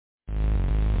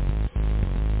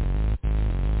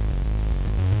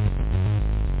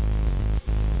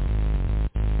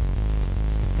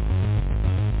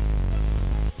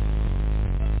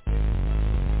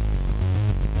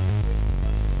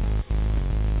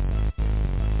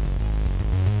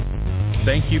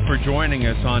Thank you for joining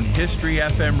us on History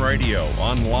FM Radio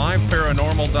on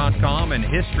liveparanormal.com and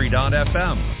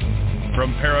history.fm.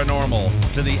 From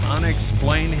paranormal to the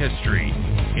unexplained history,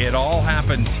 it all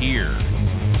happens here.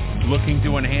 Looking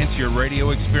to enhance your radio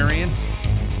experience?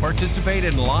 Participate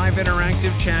in live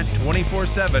interactive chat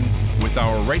 24/7 with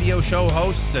our radio show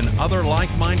hosts and other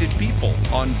like-minded people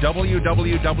on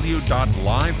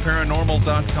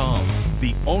www.liveparanormal.com,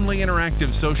 the only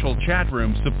interactive social chat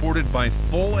room supported by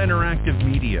full interactive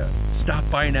media. Stop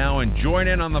by now and join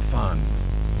in on the fun.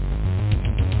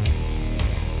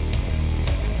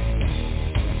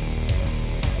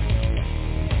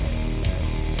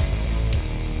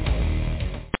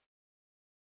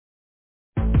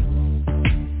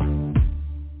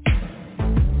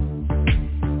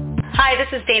 Hi,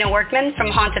 this is Dana Workman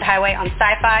from Haunted Highway on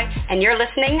Sci-Fi, and you're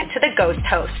listening to The Ghost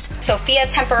Host, Sophia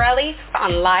Temporelli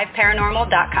on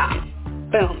liveparanormal.com.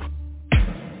 Boom.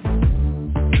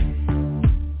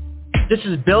 This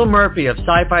is Bill Murphy of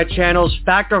Sci-Fi Channel's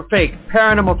Fact or Fake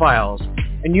Paranormal Files,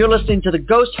 and you're listening to The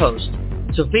Ghost Host,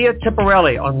 Sophia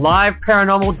Temporelli on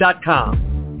liveparanormal.com.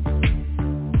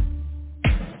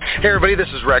 Hey everybody, this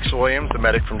is Rex Williams, the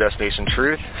medic from Destination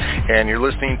Truth, and you're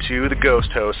listening to the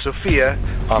ghost host, Sophia,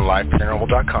 on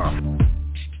liveparanormal.com.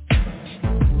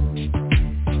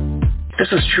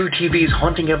 This is True TV's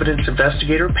haunting evidence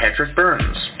investigator, Patrick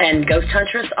Burns. And Ghost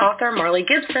Huntress author, Marley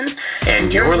Gibson.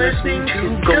 And you're listening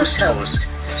to Ghost Host,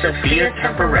 Sophia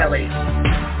Temporelli.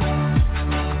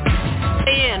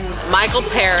 And Michael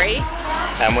Perry.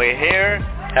 And we're here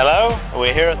at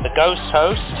the Ghost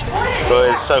Host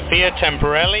with Sophia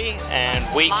Temporelli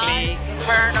and weekly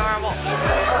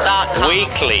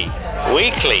Paranormal.com.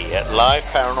 Weekly at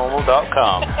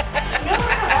liveparanormal.com.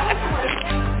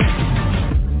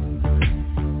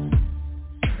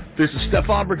 This is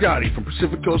Stefan Brigatti from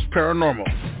Pacific Coast Paranormal,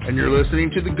 and you're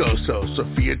listening to the Ghost Host,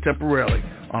 Sophia Temporelli,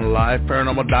 on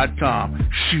liveparanormal.com.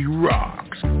 She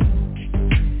rocks.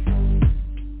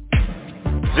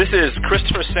 This is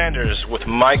Christopher Sanders with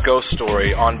My Ghost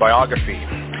Story on Biography.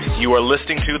 You are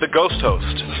listening to The Ghost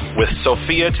Host with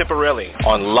Sophia Temporelli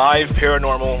on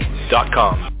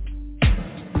liveparanormal.com.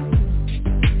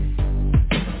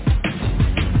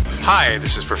 Hi,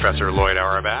 this is Professor Lloyd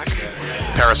Auerbach,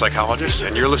 parapsychologist,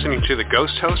 and you're listening to The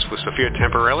Ghost Host with Sophia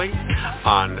Temporelli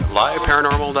on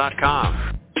liveparanormal.com.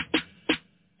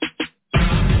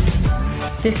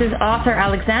 This is author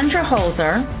Alexandra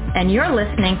Holzer, and you're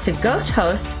listening to Ghost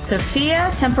Host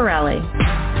Sophia Temporelli.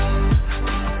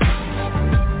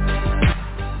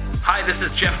 Hi, this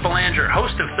is Jeff Belanger,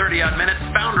 host of 30 Odd Minutes,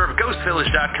 founder of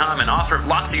GhostVillage.com, and author of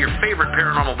lots of your favorite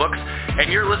paranormal books,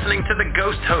 and you're listening to the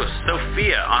Ghost Host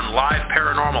Sophia on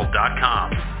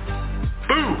liveparanormal.com.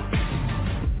 Boo!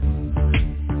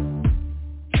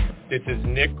 This is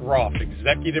Nick Groff,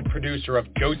 executive producer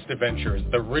of Ghost Adventures,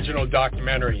 the original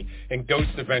documentary, and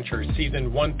Ghost Adventures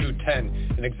Season 1 through 10,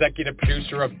 and executive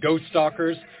producer of Ghost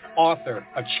Stalkers, author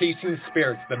of Chasing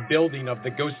Spirits, the building of the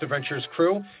Ghost Adventures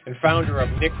crew, and founder of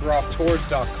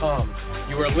NickGroffTours.com.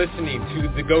 You are listening to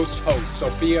The Ghost Host,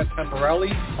 Sophia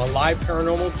Temporelli, on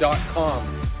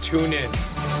liveparanormal.com. Tune in.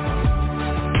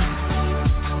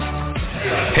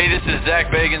 Hey, this is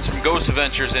Zach Bagans from Ghost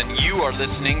Adventures, and you are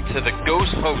listening to the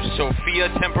Ghost Host, Sophia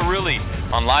Temporelli,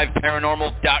 on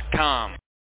liveparanormal.com.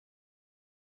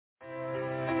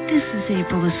 This is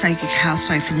April, the psychic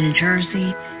housewife in New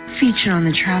Jersey, featured on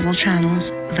the travel channels,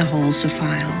 The Holes of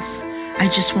Files. I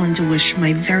just wanted to wish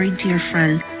my very dear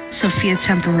friend, Sophia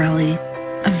Temporelli,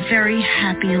 a very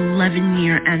happy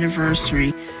 11-year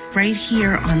anniversary right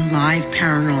here on Live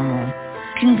Paranormal.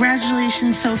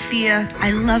 Congratulations, Sophia.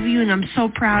 I love you, and I'm so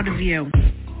proud of you.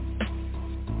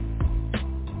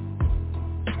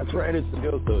 That's right. It's the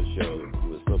Ghost Host Show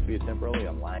with Sophia Temporelli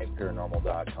on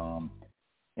liveparanormal.com.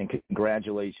 And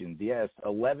congratulations. Yes,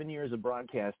 11 years of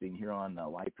broadcasting here on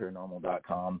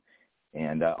liveparanormal.com.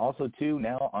 And also, too,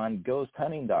 now on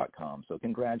ghosthunting.com. So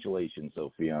congratulations,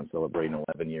 Sophia, on celebrating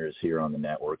 11 years here on the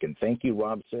network. And thank you,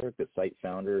 Rob Sarek, the site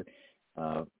founder,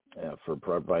 for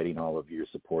providing all of your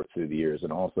support through the years,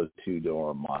 and also to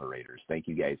our moderators. Thank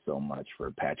you guys so much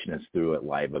for patching us through at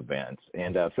live events.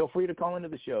 And feel free to call into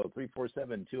the show,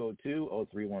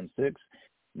 347-202-0316.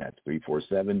 That's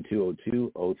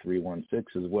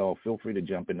 347-202-0316 as well. Feel free to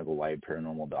jump into the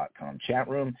liveparanormal.com chat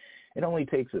room. It only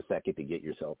takes a second to get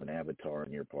yourself an avatar,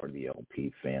 and you're part of the LP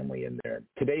family in there.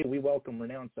 Today, we welcome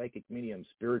renowned psychic medium,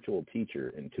 spiritual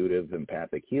teacher, intuitive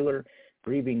empathic healer,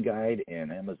 grieving guide,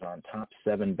 and Amazon top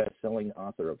 7 best-selling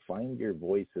author of Find Your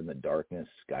Voice in the Darkness,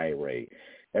 Raye.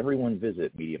 Everyone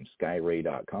visit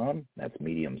mediumskyray.com. That's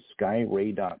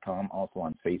mediumskyray.com. Also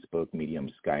on Facebook, Medium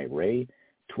Sky Ray.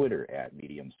 Twitter at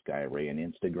Medium Sky Raye, and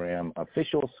Instagram,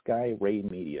 official Sky Raye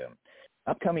Medium.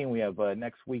 Upcoming, we have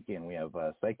next weekend, we have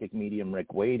psychic medium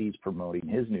Rick Wade. He's promoting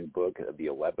his new book, The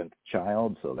 11th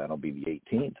Child, so that'll be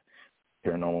the 18th.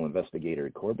 Paranormal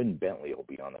investigator Corbin Bentley will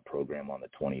be on the program on the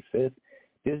 25th.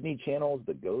 Disney Channel's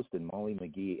The Ghost and Molly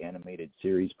McGee animated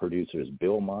series producers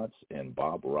Bill Motz and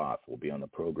Bob Roth will be on the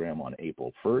program on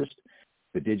April 1st.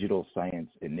 The Digital Science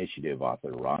Initiative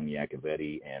author Ron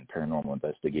Iacovetti and paranormal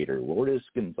investigator Lourdes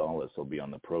Gonzalez will be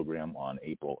on the program on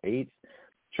April 8th.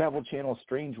 Travel Channel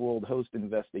Strange World host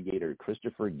investigator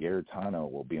Christopher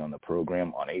Garetano will be on the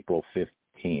program on April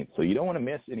 15th. So you don't want to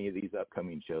miss any of these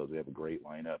upcoming shows. We have a great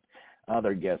lineup.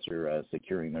 Other guests are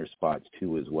securing their spots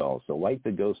too as well. So like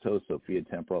the ghost host Sophia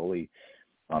Temporelli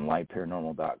on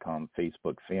liveparanormal.com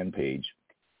Facebook fan page,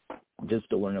 just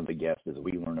to learn of the guests as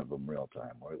we learn of them real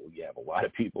time. We have a lot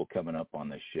of people coming up on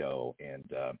the show, and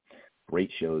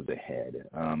great shows ahead.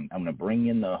 I'm going to bring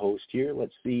in the host here.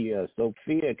 Let's see,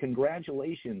 Sophia,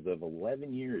 congratulations of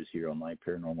 11 years here on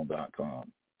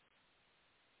liveparanormal.com.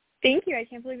 Thank you. I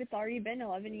can't believe it's already been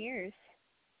 11 years.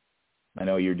 I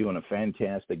know you're doing a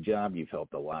fantastic job. You've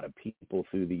helped a lot of people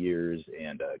through the years,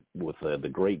 and with the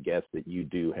great guests that you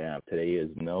do have, today is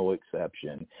no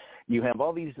exception. You have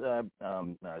all these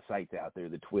sites out there,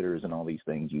 the Twitters and all these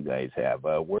things you guys have.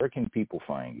 Where can people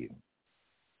find you?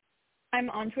 I'm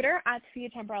on Twitter at Sophia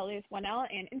Temporelli with 1L,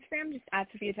 and Instagram just at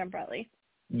Sophia Temporelli.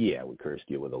 Yeah, we cursed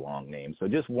you with a long name. So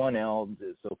just 1L,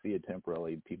 Sophia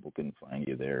Temporelli. People can find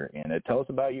you there. And tell us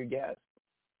about your guest.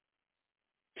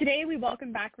 Today, we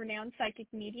welcome back renowned psychic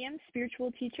medium,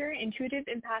 spiritual teacher, intuitive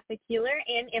empathic healer,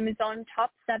 and Amazon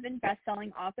top 7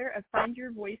 best-selling author of Find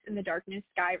Your Voice in the Darkness,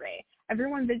 Sky Raye.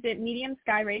 Everyone visit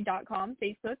mediumskyraye.com,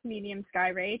 Facebook, Medium Sky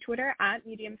Raye, Twitter at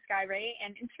Medium Sky Raye,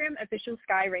 and Instagram, official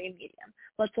Sky Raye Medium.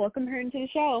 Let's welcome her into the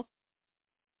show.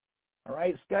 All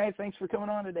right, Sky, thanks for coming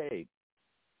on today.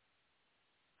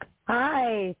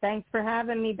 Hi, thanks for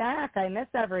having me back. I miss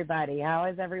everybody. How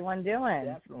is everyone doing?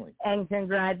 Definitely. And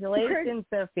congratulations,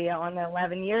 Sophia, on the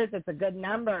 11 years. It's a good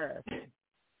number.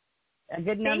 A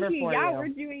good number for you. For yeah, you.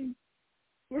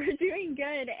 we're doing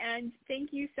good, and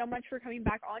thank you so much for coming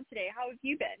back on today. How have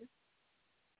you been?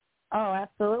 Oh,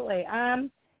 absolutely.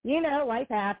 Life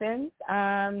happens.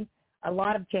 A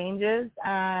lot of changes,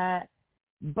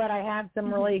 but I have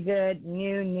some really good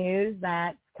new news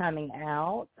that's coming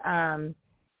out.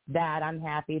 That I'm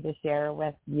happy to share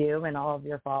with you and all of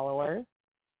your followers.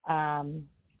 A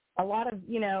lot of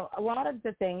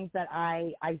the things that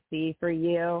I see for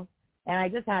you, and I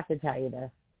just have to tell you this.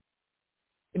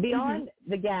 Beyond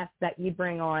the guests that you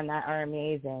bring on that are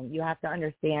amazing, you have to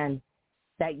understand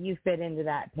that you fit into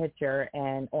that picture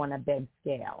and on a big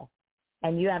scale.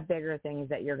 And you have bigger things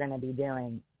that you're going to be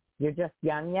doing. You're just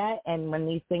young yet, and when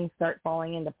these things start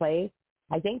falling into place,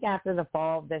 I think after the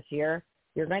fall of this year,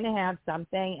 you're going to have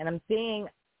something, and I'm seeing,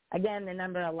 again, the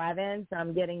number 11, so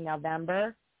I'm getting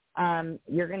November.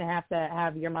 You're going to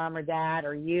have your mom or dad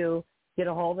or you get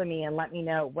a hold of me and let me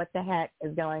know what the heck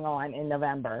is going on in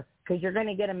November, because you're going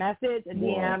to get a message, a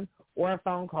DM, or a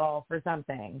phone call for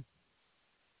something.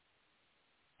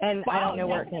 And I don't know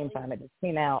where it came from. It just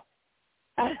came out.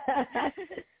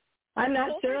 I'm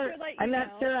not sure. I'm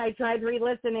not sure. I tried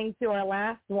re-listening to our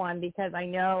last one because I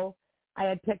know I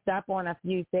had picked up on a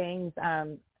few things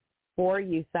for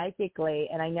you psychically,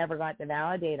 and I never got to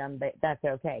validate them, but that's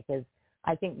okay, because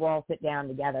I think we'll all sit down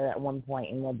together at one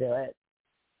point and we'll do it.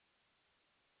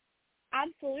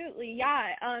 Absolutely, yeah.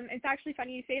 It's actually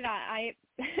funny you say that.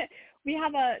 We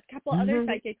have a couple other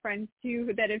psychic friends,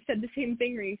 too, that have said the same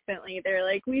thing recently. They're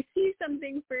like, we see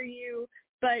something for you,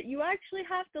 but you actually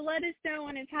have to let us know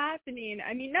when it's happening.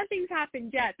 I mean, nothing's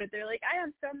happened yet, but they're like, I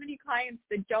have so many clients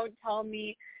that don't tell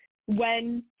me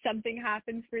when something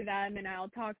happens for them, and I'll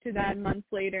talk to them months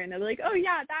later, and they're like, oh,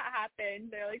 yeah, that happened.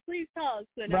 They're like, please tell us.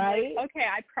 And I'm like, okay,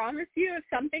 I promise you, if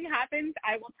something happens,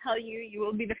 I will tell you. You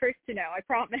will be the first to know. I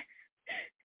promise.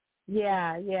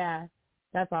 Yeah.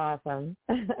 That's awesome.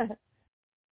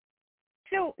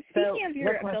 So speaking of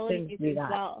your abilities as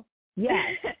well. Yeah.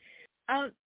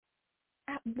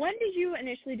 When did you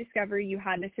initially discover you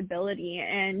had this ability,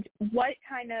 and what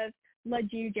kind of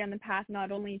led you down the path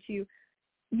not only to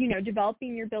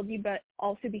developing your ability, but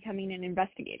also becoming an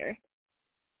investigator?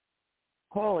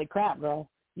 Holy crap, girl.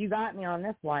 You got me on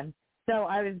this one. So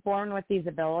I was born with these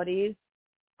abilities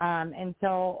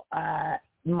until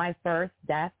my first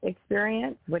death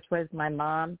experience, which was my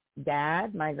mom's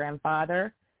dad, my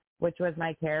grandfather, which was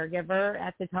my caregiver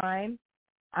at the time.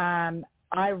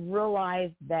 I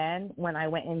realized then when I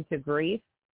went into grief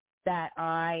that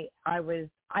I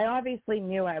obviously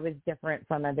knew I was different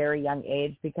from a very young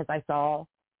age because I saw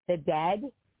the dead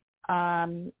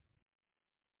meaning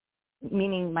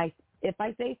if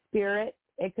I say spirit,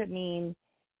 it could mean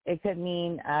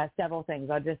several things.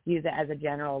 I'll just use it as a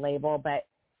general label, but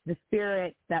the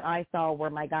spirits that I saw were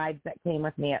my guides that came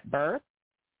with me at birth,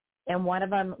 and one of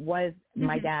them was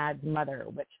my dad's mother,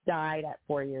 which died at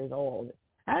 4 years old.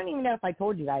 I don't even know if I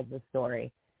told you guys this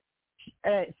story.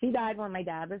 She died when my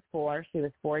dad was 4. She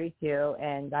was 42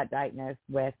 and got diagnosed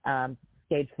with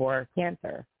stage 4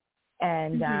 cancer.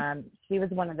 And she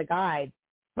was one of the guides.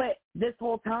 But this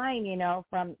whole time,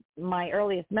 from my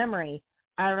earliest memory,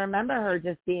 I remember her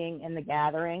just being in the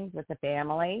gatherings with the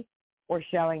family or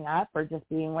showing up or just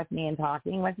being with me and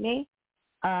talking with me.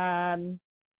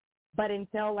 But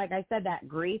until, like I said, that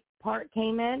grief part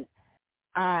came in,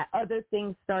 other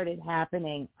things started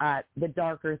happening, the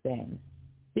darker things.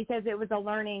 Because it was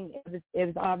it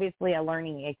was obviously a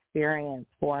learning experience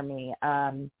for me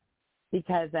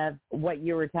because of what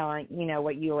you were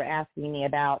what you were asking me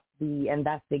about the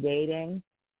investigating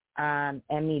and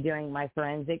me doing my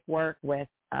forensic work with,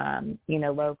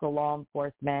 local law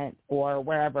enforcement or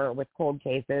wherever with cold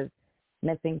cases,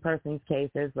 missing persons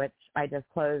cases, which I just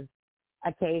closed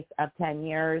a case of 10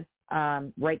 years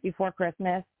right before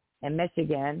Christmas in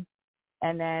Michigan.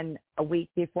 And then a week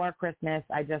before Christmas,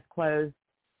 I just closed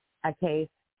a case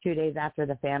 2 days after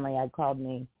the family had called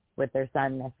me with their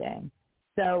son missing.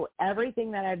 So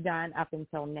everything that I've done up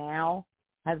until now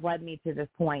has led me to this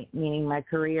point, meaning my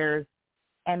careers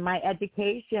and my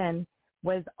education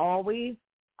was always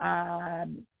by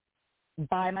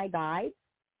my guides.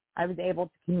 I was able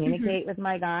to communicate with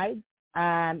my guides,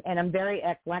 and I'm very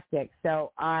eclectic.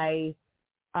 So I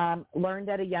learned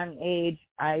at a young age.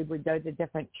 I would go to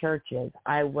different churches.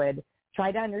 I would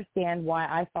try to understand why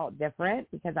I felt different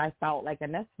because I felt like a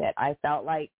misfit. I felt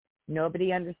like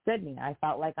nobody understood me. I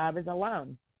felt like I was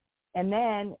alone. And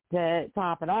then to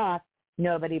top it off,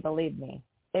 nobody believed me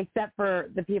except for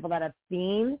the people that have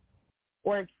seen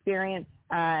or experienced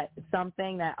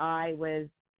something that I was,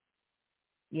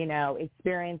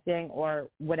 experiencing or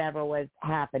whatever was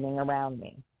happening around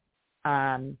me.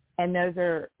 And those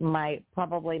are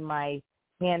probably my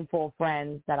handful of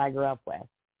friends that I grew up with.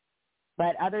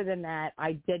 But other than that,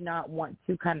 I did not want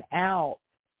to come out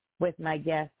with my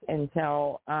gifts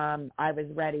until I was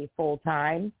ready full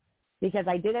time because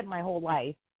I did it my whole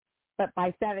life. But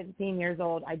by 17 years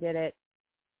old, I did it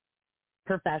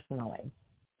professionally.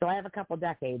 So I have a couple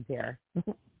decades here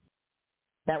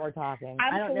that we're talking. Absolutely.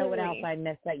 I don't know what else I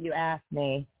missed that you asked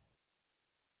me.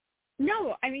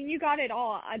 No, I mean, you got it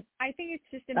all. I think it's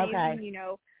just amazing,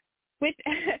 Okay. With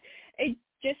it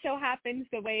just so happens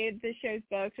the way the show's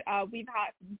booked, we've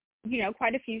had,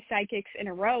 quite a few psychics in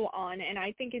a row on, and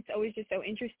I think it's always just so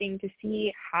interesting to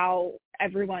see how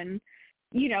everyone,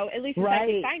 at least the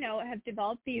psychics I know, have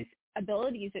developed these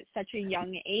abilities at such a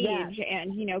young age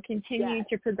and, continue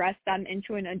to progress them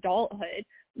into an adulthood.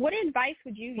 What advice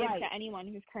would you give to anyone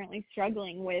who's currently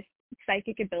struggling with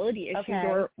psychic ability issues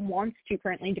or wants to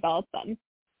currently develop them?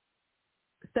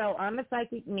 So I'm a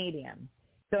psychic medium.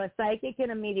 So a psychic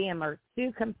and a medium are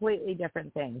two completely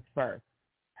different things first.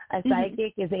 A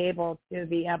psychic is able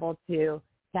to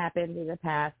tap into the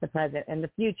past, the present, and the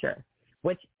future,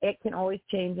 which it can always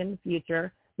change in the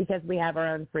future because we have our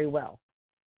own free will.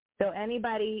 So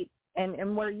anybody,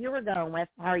 and where you were going with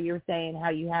how you were saying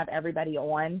how you have everybody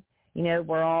on,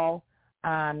 we're all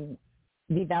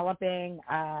developing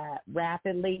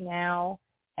rapidly now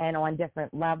and on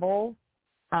different levels.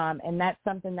 And that's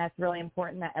something that's really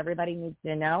important that everybody needs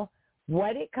to know.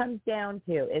 What it comes down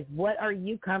to is what are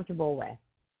you comfortable with?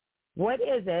 What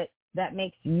is it that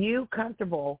makes you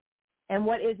comfortable? And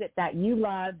what is it that you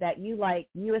love, that you like,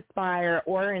 you aspire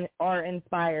or are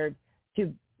inspired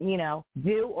to,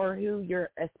 do or who you're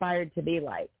aspired to be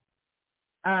like?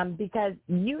 Because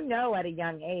at a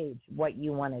young age what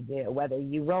you want to do, whether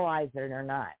you realize it or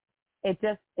not. It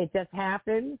just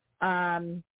happens. As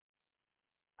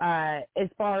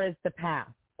far as the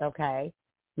path, okay?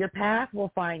 Your path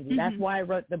will find you. That's why I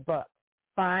wrote the book.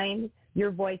 Find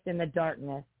your voice in the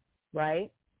darkness,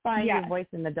 right? Find your voice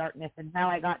in the darkness. And how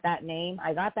I got that name,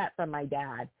 I got that from my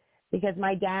dad. Because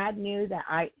my dad knew that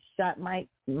I shut my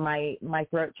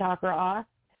throat chakra off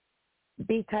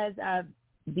because of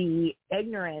the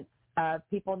ignorance of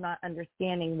people not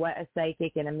understanding what a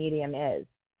psychic and a medium is.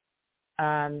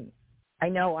 I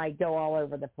know I go all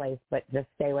over the place, but just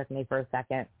stay with me for a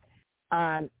second.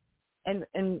 And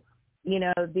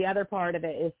the other part of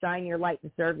it is shine your light to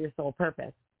serve your soul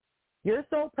purpose. Your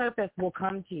soul purpose will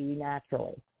come to you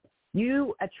naturally.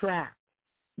 You attract.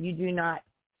 You do not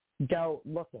go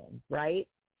looking, right?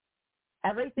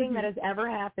 Everything that has ever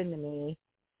happened to me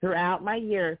throughout my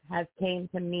years has came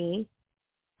to me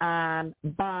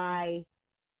by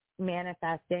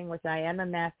manifesting, which I am a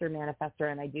master manifestor,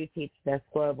 and I do teach this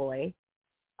globally.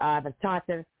 I've taught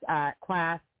this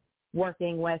class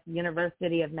working with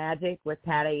University of Magic with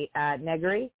Patty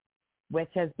Negri, which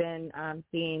has been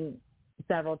seen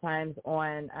several times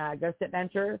on Ghost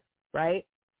Adventures, right?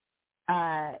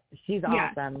 She's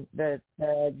awesome, the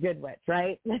good witch,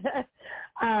 right?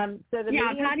 So the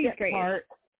mediumship part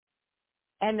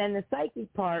and then the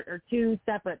psychic part are two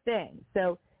separate things.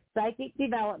 So psychic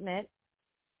development,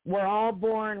 we're all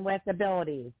born with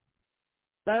abilities,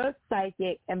 both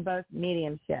psychic and both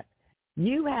mediumship.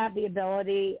 You have the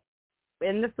ability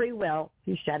in the free will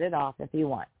to shut it off if you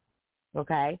want,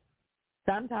 okay?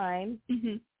 Sometimes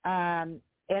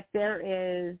if there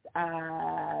is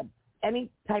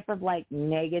any type of like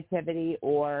negativity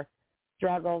or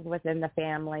struggles within the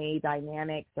family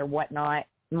dynamics or whatnot,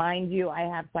 mind you, I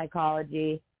have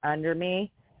psychology under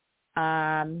me.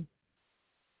 I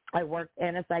work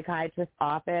in a psychiatrist's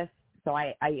office, so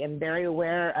I am very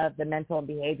aware of the mental and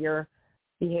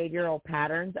behavioral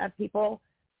patterns of people.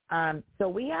 So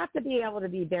we have to be able to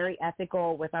be very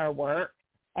ethical with our work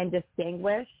and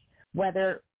distinguish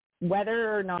whether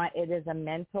or not it is a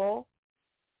mental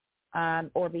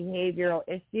or behavioral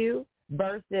issue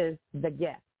versus the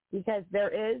gift, because there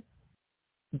is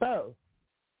both,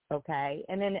 okay?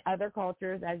 And in other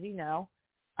cultures, as you know,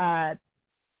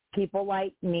 people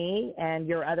like me and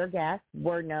your other guests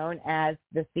were known as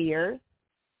the seers,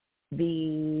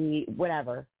 the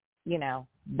whatever, you know,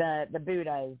 the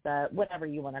Buddhas, the whatever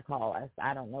you want to call us.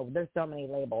 I don't know. There's so many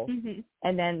labels.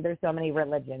 And then there's so many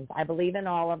religions. I believe in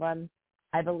all of them.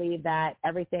 I believe that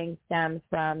everything stems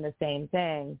from the same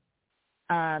thing.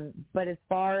 But as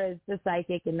far as the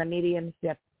psychic and the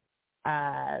mediumship,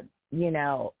 you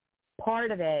know,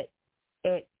 part of it,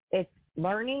 it's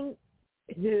learning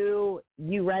who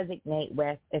you resonate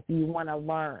with if you want to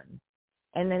learn.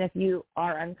 And then if you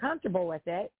are uncomfortable with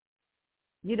it,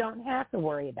 you don't have to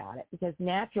worry about it, because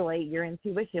naturally your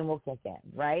intuition will kick in,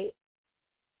 right?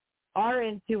 Our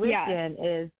intuition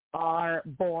is our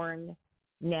born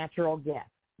natural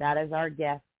gift. That is our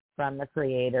gift from the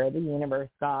Creator, the universe,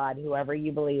 God, whoever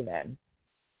you believe in.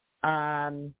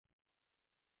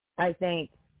 I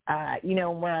think, you know,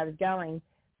 where I was going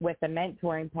with the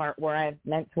mentoring part, where I've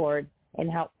mentored and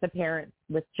helped the parents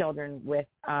with children with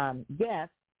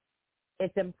gifts,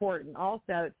 it's important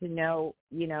also to know,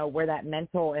 you know, where that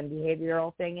mental and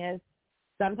behavioral thing is.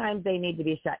 Sometimes they need to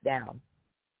be shut down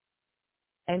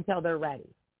until they're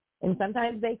ready. And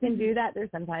sometimes they can do that.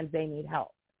 There's sometimes they need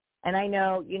help. And I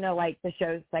know, you know, like the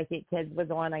show Psychic Kids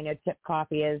was on, I know Chip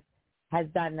Coffey has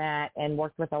done that and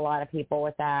worked with a lot of people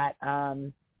with that.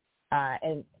 And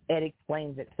it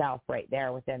explains itself right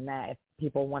there within that. If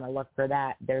people want to look for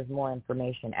that, there's more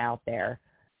information out there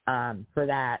for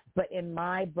that. But in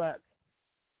my book,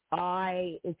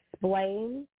 I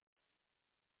explain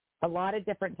a lot of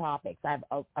different topics. I have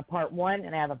a part one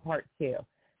and I have a part two.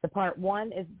 The part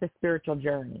one is the spiritual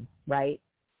journey, right?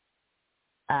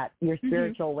 Your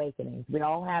spiritual awakenings. We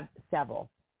all have several.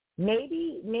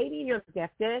 Maybe you're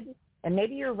gifted and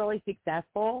maybe you're really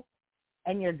successful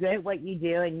and you're good at what you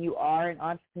do and you are an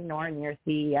entrepreneur and you're a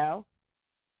CEO.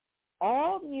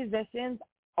 All musicians,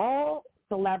 all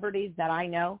celebrities that I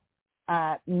know,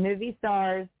 movie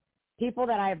stars, people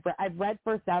that I've read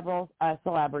for several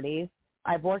celebrities.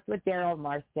 I've worked with Daryl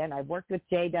Marston. I've worked with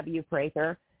J.W.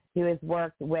 Prather, who has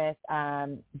worked with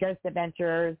Ghost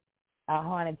Adventures,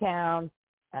 Haunted Towns,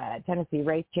 Tennessee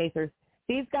Race Chasers.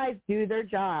 These guys do their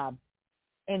job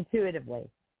intuitively,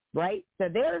 right? So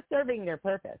they're serving their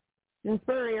purpose. And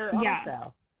Spurrier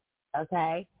also,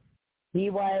 okay?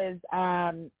 He was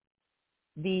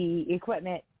the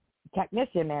equipment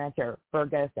technician manager for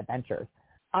Ghost Adventures.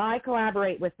 I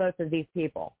collaborate with both of these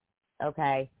people,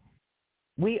 okay?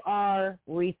 We are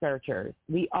researchers.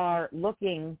 We are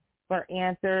looking for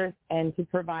answers and to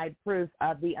provide proof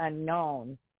of the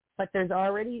unknown. But there's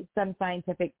already some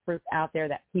scientific proof out there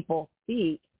that people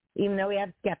seek. Even though we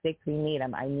have skeptics, we need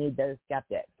them. I need those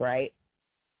skeptics, right?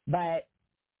 But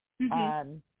I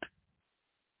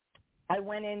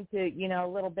went into, you know,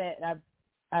 a little bit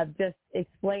of just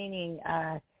explaining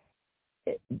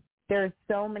there's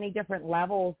so many different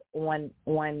levels on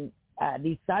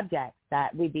these subjects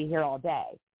that we'd be here all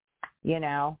day, you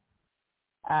know.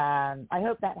 I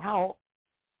hope that helped.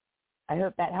 I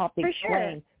hope that helped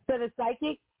explain. Sure.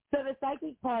 So the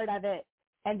psychic part of it,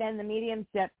 and then the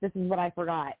mediumship, this is what I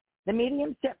forgot. The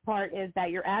mediumship part is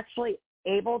that you're actually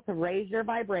able to raise your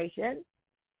vibration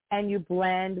and you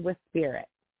blend with spirit.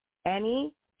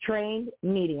 Any trained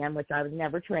medium, which I was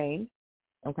never trained,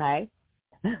 okay,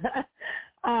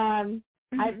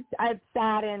 I've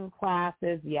sat in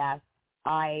classes, yes.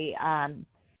 I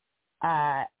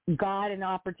got an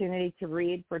opportunity to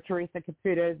read for Teresa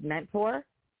Caputo's mentor,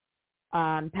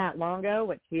 Pat Longo,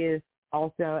 which she is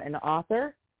also an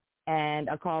author and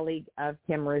a colleague of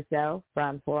Kim Russo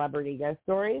from Celebrity Ghost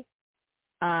Stories.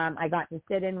 I got to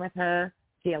sit in with her.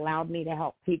 She allowed me to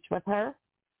help teach with her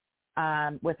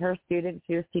students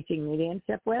she was teaching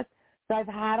mediumship with. So I've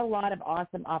had a lot of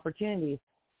awesome opportunities.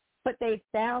 But they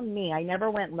found me. I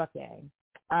never went looking.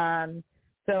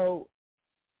 So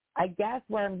I guess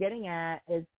what I'm getting at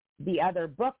is the other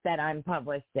book that I'm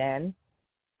published in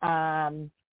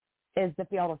is The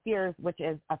Field of Fears, which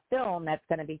is a film that's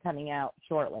going to be coming out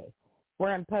shortly.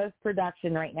 We're in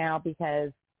post-production right now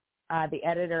because the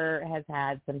editor has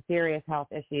had some serious health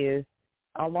issues,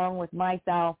 along with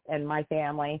myself and my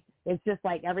family. It's just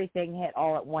like everything hit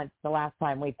all at once the last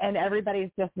time and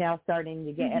everybody's just now starting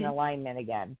to get in alignment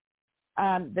again.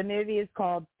 The movie is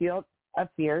called Field of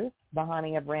Fears, The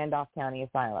Haunting of Randolph County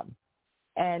Asylum.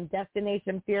 And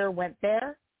Destination Fear went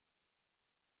there.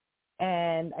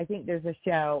 And I think there's a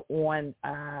show on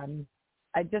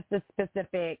just a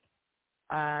specific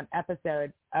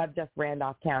episode of just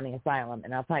Randolph County Asylum.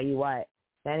 And I'll tell you what,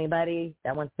 anybody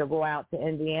that wants to go out to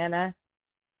Indiana,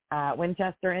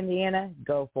 Winchester, Indiana,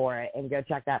 go for it and go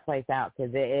check that place out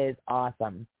because it is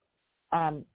awesome.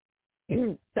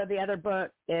 So the other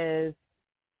book is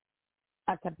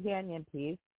a companion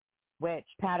piece, which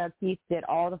Pat O'Keefe did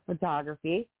all the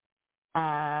photography.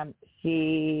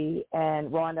 She and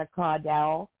Rhonda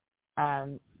Caudell,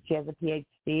 she has a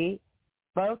PhD.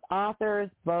 Both authors,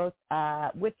 both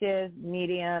witches,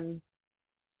 mediums,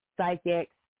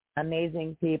 psychics,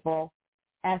 amazing people.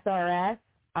 SRS,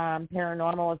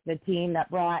 Paranormal is the team that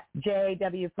brought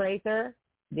J.W. Fraser,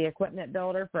 the equipment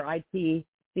builder for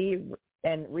ITC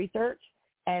and research,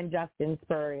 and Justin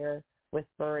Spurrier with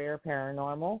Spurrier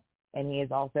Paranormal, and he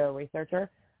is also a researcher.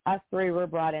 Us three were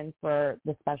brought in for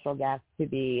the special guests to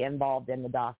be involved in the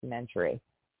documentary.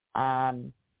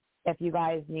 If you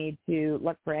guys need to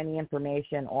look for any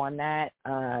information on that,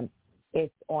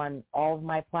 it's on all of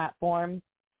my platforms.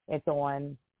 It's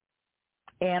on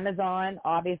Amazon,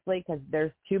 obviously, because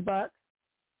there's 2 books.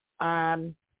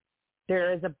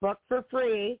 There is a book for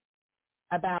free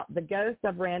about the ghost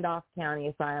of Randolph County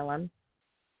Asylum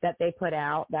that they put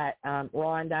out, that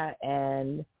Rhonda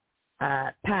and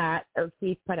Pat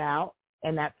O'Keefe put out,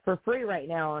 and that's for free right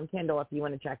now on Kindle if you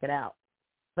want to check it out.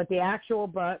 But the actual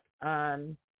book,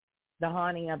 The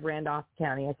Haunting of Randolph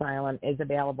County Asylum, is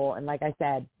available. And like I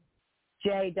said,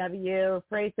 J.W.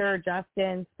 Fraser,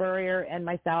 Justin Spurrier, and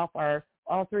myself are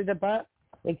all through the book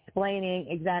explaining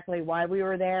exactly why we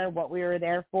were there, what we were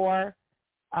there for.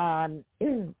 And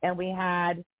we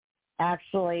had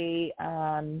actually,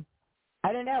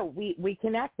 I don't know, we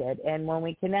connected. And when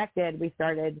we connected, we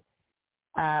started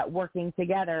working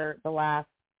together the last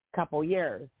couple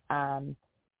years.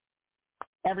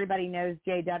 Everybody knows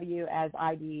JW as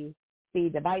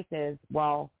IDC Devices.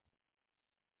 Well,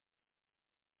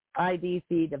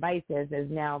 IDC Devices is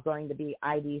now going to be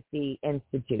IDC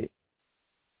Institute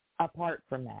apart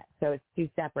from that. So it's 2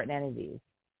 separate entities.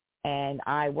 And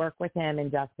I work with him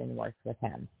and Justin works with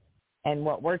him. And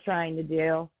what we're trying to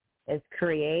do is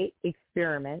create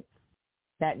experiments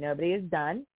that nobody has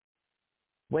done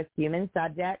with human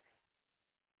subjects,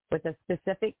 with a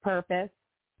specific purpose,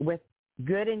 with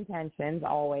good intentions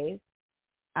always,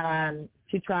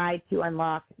 to try to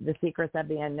unlock the secrets of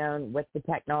the unknown with the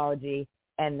technology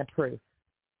and the proof.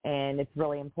 And it's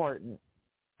really important.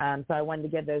 So I wanted to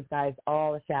give those guys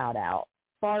all a shout out.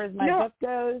 As far as my book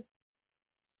goes,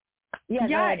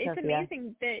 it's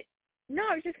amazing that,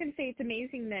 I was just going to say it's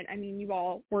amazing that, you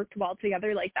all worked well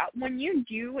together like that. When you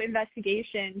do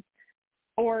investigations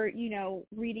or,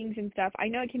 readings and stuff, I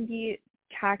know it can be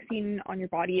taxing on your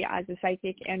body as a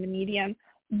psychic and a medium.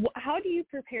 How do you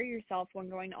prepare yourself when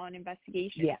going on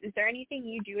investigations? Yeah. Is there anything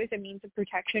you do as a means of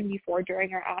protection before,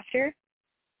 during, or after?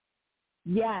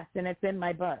 Yes, and it's in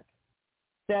my book.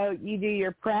 So you do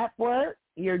your prep work,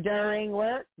 your during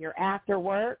work, your after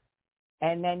work,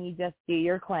 and then you just do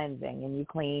your cleansing and you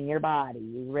clean your body.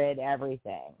 You rid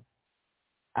everything.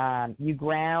 You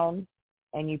ground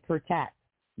and you protect.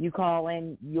 You call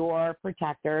in your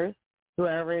protectors,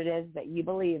 whoever it is that you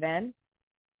believe in.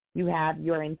 You have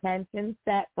your intention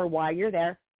set for why you're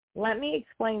there. Let me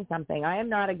explain something. I am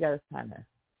not a ghost hunter.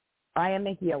 I am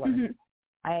a healer.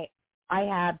 I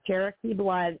have Cherokee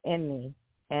blood in me,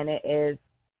 and it is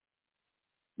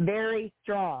very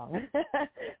strong.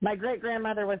 My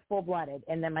great-grandmother was full-blooded,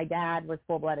 and then my dad was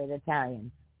full-blooded Italian.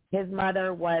 His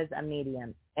mother was a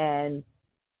medium, and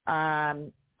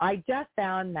I just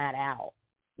found that out.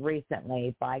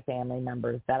 recently by family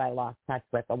members that I lost touch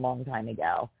with a long time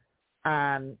ago.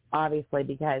 Obviously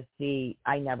because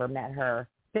I never met her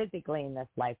physically in this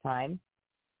lifetime,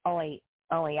 only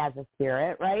as a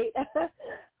spirit, right?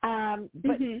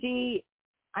 But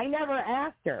I never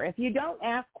asked her. If you don't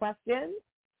ask questions,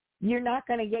 you're not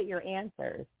going to get your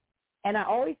answers. And I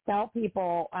always tell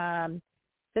people,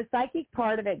 the psychic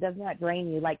part of it does not drain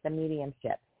you like the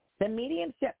mediumship. The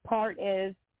mediumship part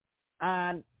is,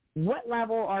 what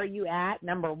level are you at,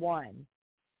 number one?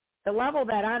 The level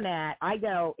that I'm at, I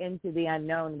go into the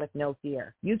unknown with no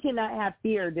fear. You cannot have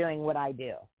fear doing what I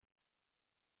do.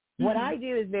 What I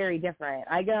do is very different.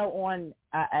 I go on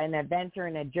an adventure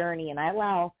and a journey, and I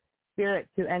allow spirit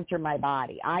to enter my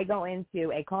body. I go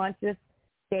into a conscious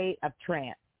state of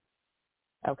trance,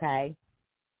 okay?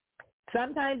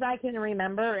 Sometimes I can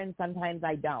remember, and sometimes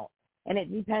I don't. And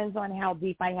it depends on how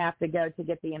deep I have to go to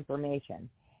get the information.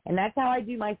 And that's how I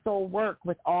do my soul work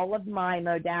with all of my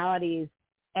modalities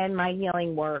and my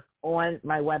healing work on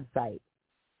my website,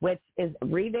 which is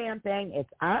revamping. It's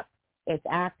up. It's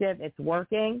active. It's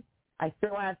working. I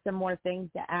still have some more things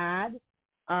to add.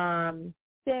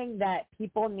 Thing that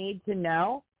people need to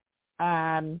know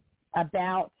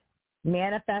about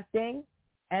manifesting,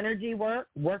 energy work,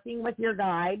 working with your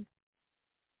guides.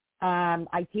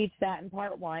 I teach that in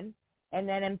part 1. And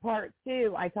then in part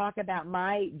 2, I talk about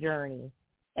my journey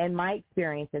and my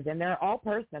experiences, and they're all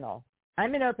personal.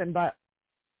 I'm an open book.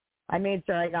 I made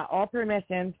sure I got all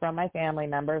permissions from my family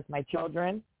members, my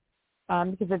children,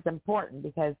 because it's important,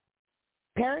 because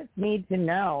parents need to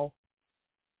know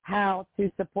how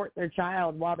to support their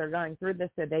child while they're going through this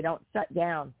so they don't shut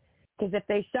down. Because if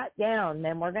they shut down,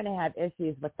 then we're going to have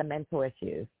issues with the mental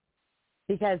issues,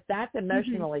 because that's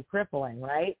emotionally crippling,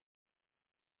 right?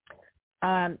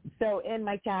 So in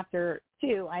my chapter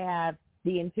 2, I have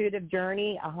the intuitive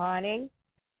journey, a haunting.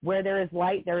 Where there is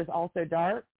light, there is also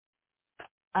dark.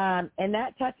 And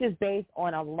that touches base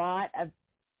on a lot of,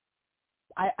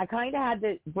 I kind of had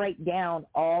to break down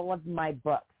all of my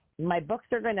books. My books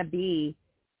are going to be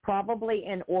probably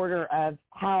in order of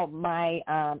how my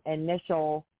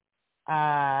initial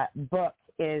book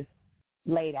is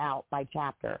laid out by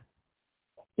chapter,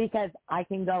 because I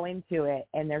can go into it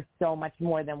and there's so much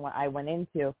more than what I went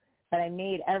into. But I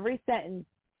made every sentence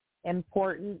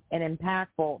important and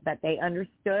impactful that they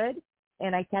understood,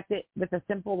 and I kept it with a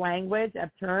simple language of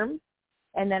terms,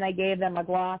 and then I gave them a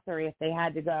glossary if they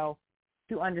had to go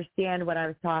to understand what I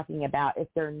was talking about if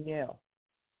they're new.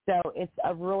 So it's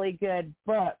a really good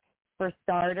book for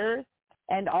starters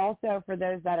and also for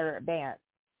those that are advanced.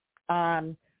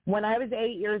 When I was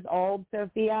 8 years old,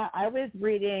 Sophia, I was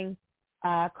reading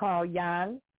Carl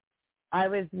Jung. I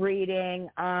was reading,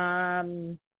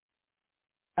 now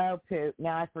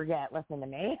I forget. Listen to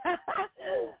me.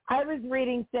 I was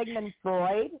reading Sigmund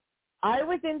Freud. I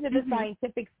was into the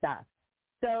scientific stuff.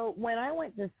 So when I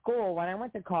went to school, when I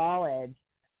went to college,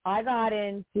 I got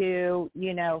into,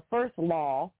 first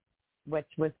law, which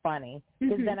was funny,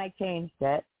 because then I changed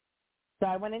it. So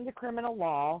I went into criminal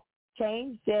law,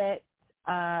 changed it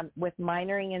with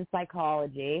minoring in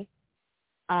psychology,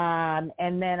 and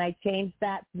then I changed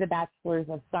that to the Bachelor's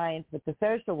of Science with the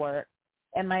social work.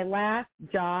 And my last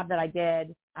job that I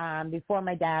did before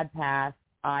my dad passed,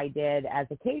 I did as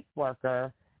a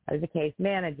caseworker. I was a case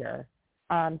manager.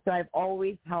 So I've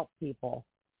always helped people.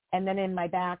 And then in my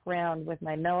background with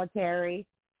my military,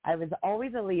 I was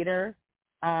always a leader.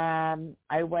 I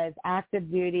was active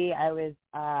duty. I was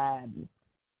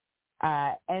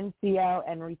NCO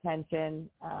and retention,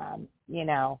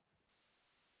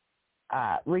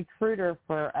 recruiter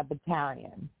for a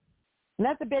battalion. And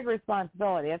that's a big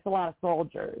responsibility. That's a lot of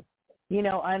soldiers,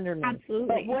 under me. Absolutely.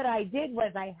 But what I did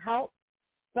was I helped.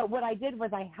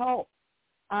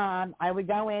 I would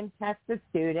go in, test the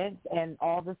students in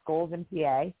all the schools in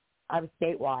PA. I was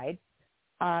statewide.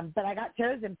 But I got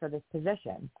chosen for this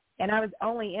position. And I was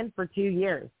only in for 2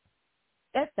 years,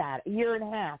 if that, a year and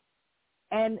a half.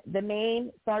 And the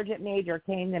main sergeant major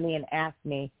came to me and asked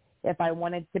me if I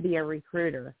wanted to be a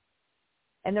recruiter.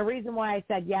 And the reason why I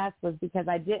said yes was because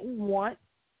I didn't want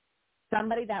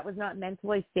somebody that was not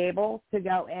mentally stable to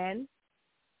go in,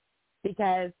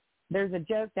 because there's a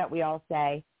joke that we all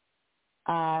say,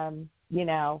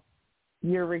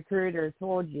 your recruiter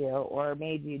told you or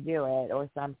made you do it or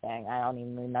something. I don't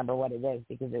even remember what it is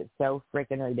because it's so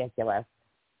freaking ridiculous.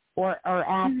 Or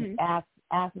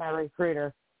ask my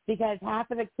recruiter, because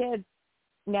half of the kids,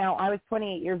 now I was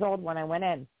 28 years old when I went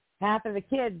in, half of the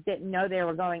kids didn't know they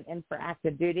were going in for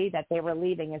active duty, that they were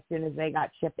leaving as soon as they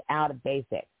got shipped out of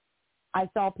basic. I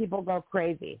saw people go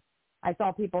crazy. I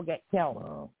saw people get killed.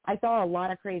 Wow. I saw a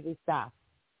lot of crazy stuff.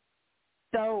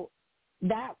 So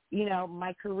that,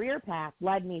 my career path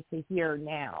led me to here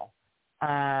now,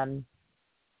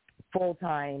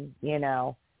 full-time,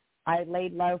 I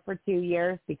laid low for 2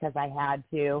 years because I had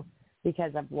to,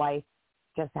 because of life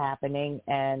just happening.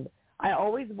 And I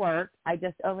always worked. I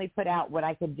just only put out what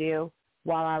I could do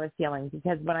while I was healing.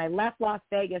 Because when I left Las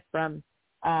Vegas from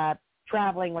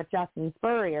traveling with Justin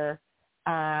Spurrier,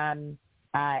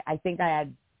 I think I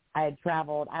had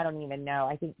traveled, I don't even know,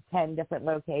 I think 10 different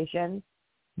locations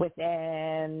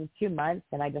within 2 months,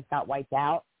 and I just got wiped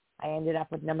out. I ended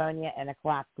up with pneumonia and a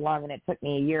collapsed lung, and it took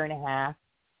me 1.5 years,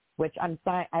 which I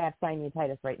have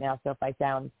sinusitis right now, so if I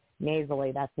sound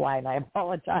nasally, that's why, and I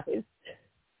apologize.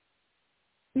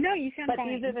 No, you sound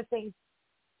fine.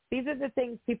 These are the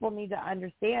things people need to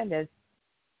understand is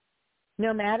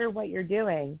no matter what you're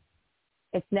doing,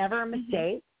 it's never a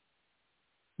mistake.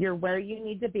 You're where you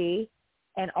need to be,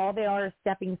 and all they are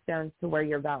stepping stones to where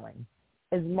you're going,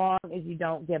 as long as you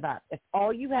don't give up. If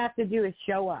all you have to do is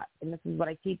show up, and this is what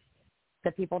I teach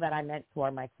the people that I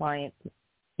mentor, my clients,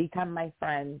 become my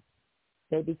friends.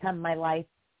 They become my life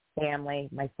family,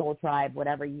 my soul tribe,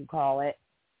 whatever you call it.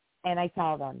 And I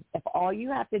tell them, if all you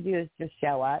have to do is just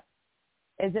show up,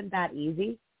 isn't that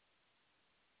easy?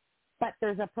 But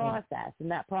there's a process, and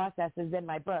that process is in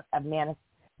my book of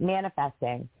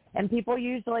manifesting. And people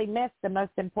usually miss the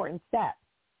most important step.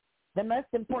 The most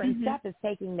important step is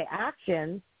taking the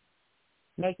actions,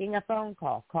 making a phone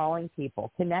call, calling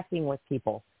people, connecting with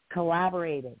people,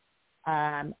 collaborating,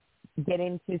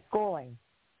 getting to schooling,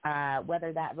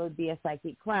 whether that would be a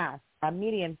psychic class, a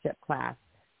mediumship class,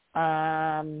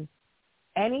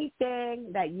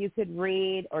 anything that you could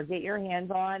read or get your hands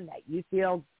on that you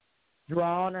feel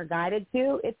drawn or guided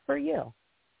to, it's for you.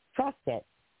 Trust it.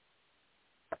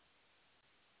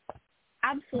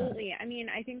 Absolutely. I mean,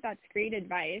 I think that's great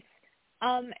advice.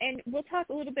 And we'll talk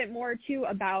a little bit more, too,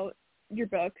 about your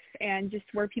books and just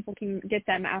where people can get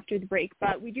them after the break.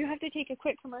 But we do have to take a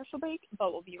quick commercial break,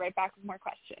 but we'll be right back with more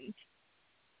questions.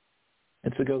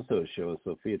 It's the Ghost Host Show with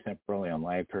Sophia Temporelli on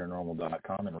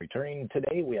liveparanormal.com. And returning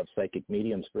today, we have psychic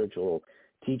medium, spiritual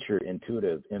teacher,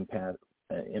 intuitive,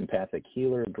 empathic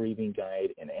healer, grieving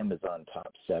guide, and Amazon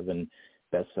top 7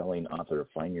 best-selling author of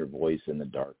Find Your Voice in the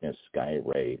Darkness, Sky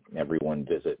Raye. Everyone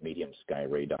visit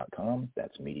mediumskyraye.com.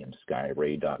 That's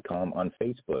mediumskyraye.com. On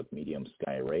Facebook, Medium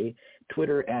Sky Raye.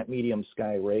 Twitter,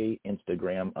 @mediumskyraye.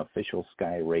 Instagram, official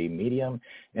Sky Raye Medium.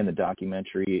 And the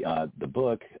documentary, the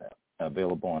book,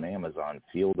 available on Amazon,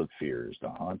 Field of Fears, The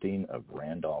Haunting of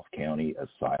Randolph County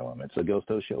Asylum. It's a Ghost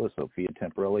Host Show with Sophia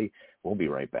Temporelli. We'll be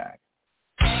right back.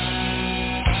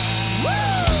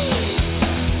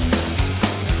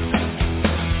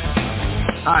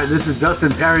 Hi, this is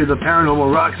Dustin Perry, the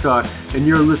Paranormal Rockstar, and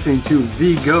you're listening to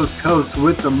The Ghost Host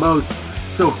with the most,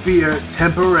 Sophia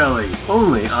Temporelli,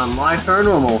 only on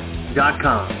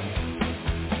liveparanormal.com.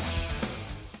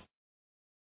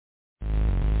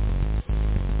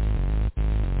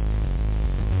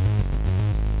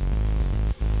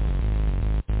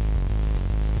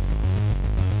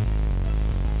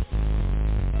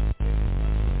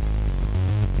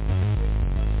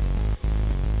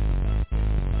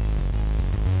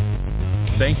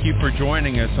 Thank you for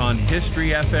joining us on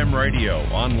History FM Radio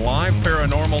on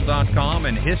liveparanormal.com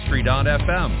and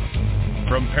history.fm.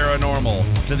 From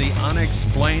paranormal to the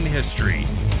unexplained history,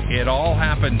 it all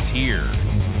happens here.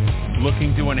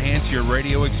 Looking to enhance your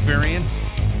radio experience?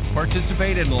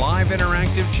 Participate in live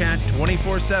interactive chat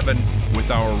 24/7 with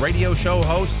our radio show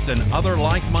hosts and other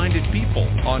like-minded people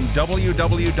on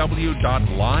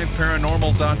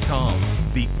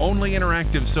www.liveparanormal.com, the only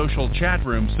interactive social chat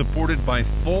room supported by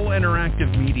full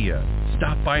interactive media.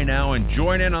 Stop by now and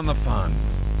join in on the fun.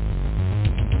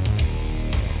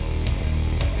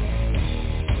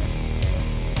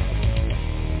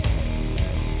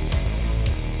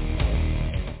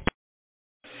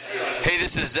 Hey,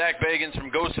 this is Zach Bagans from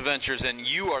Ghost Adventures, and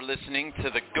you are listening to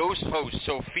the Ghost Host,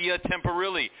 Sophia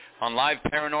Temporelli, on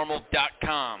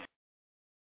liveparanormal.com.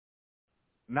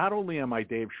 Not only am I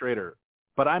Dave Schrader,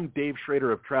 but I'm Dave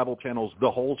Schrader of Travel Channel's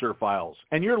The Holzer Files,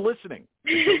 and you're listening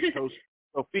to Ghost Host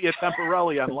Sophia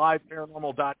Temporelli on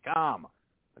liveparanormal.com.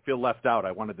 I feel left out.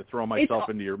 I wanted to throw myself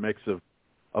into your mix of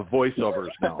voiceovers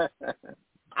now.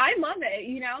 I love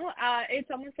it.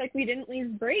 It's almost like we didn't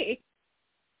leave break.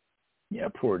 Yeah,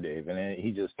 poor Dave. And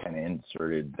he just kind of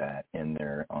inserted that in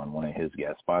there on one of his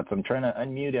guest spots. I'm trying to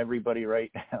unmute everybody right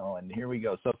now, and here we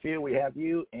go. Sophia, we have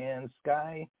you, and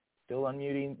Sky still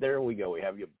unmuting. There we go. We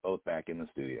have you both back in the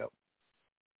studio.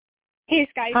 Hey,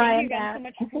 Sky. Hi, Thank you again so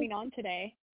much for coming on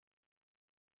today.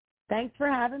 Thanks for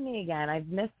having me again. I've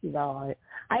missed you all.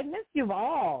 I've missed you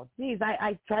all. Geez,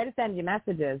 I try to send you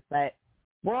messages, but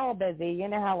We're all busy. You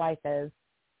know how life is.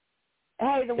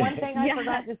 Hey, the one thing I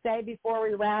forgot to say before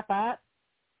we wrap up,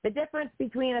 the difference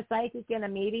between a psychic and a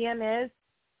medium is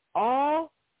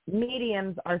all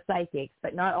mediums are psychics,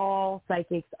 but not all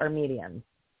psychics are mediums.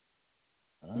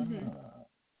 Mm-hmm.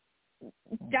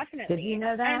 Definitely. Did you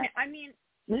know that? And, I mean,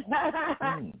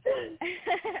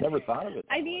 never thought of it.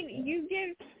 I mean, you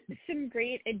give some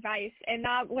great advice, and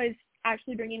that was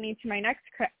actually bringing me to my next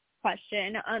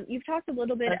question. You've talked a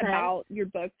little bit about your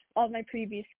books, all my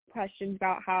previous questions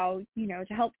about how,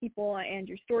 to help people and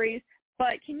your stories,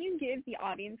 but can you give the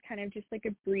audience kind of just like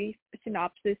a brief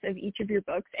synopsis of each of your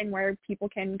books and where people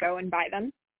can go and buy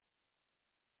them?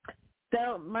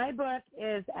 So my book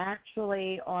is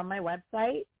actually on my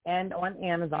website and on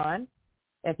Amazon.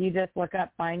 If you just look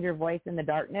up Find Your Voice in the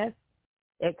Darkness,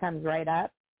 it comes right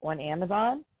up on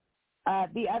Amazon.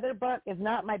 The other book is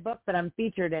not my book, but I'm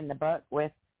featured in the book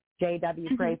with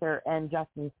J.W. Prather and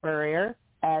Justin Spurrier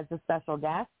as a special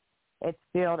guest. It's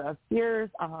Field of Fears,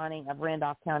 A Haunting of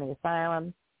Randolph County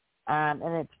Asylum, and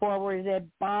it's forwarded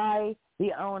by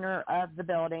the owner of the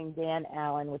building, Dan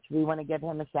Allen, which we want to give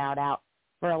him a shout-out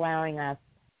for allowing us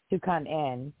to come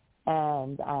in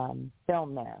and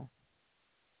film there.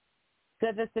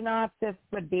 So the synopsis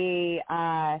would be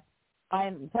I'm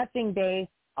touching base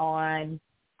on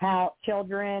how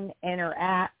children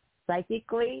interact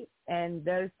psychically and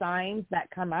those signs that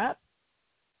come up,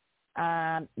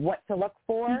 what to look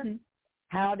for,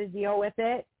 how to deal with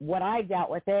it, what I dealt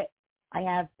with it. I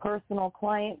have personal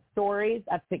client stories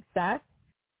of success,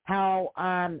 how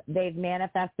they've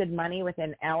manifested money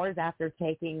within hours after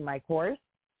taking my course.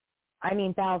 I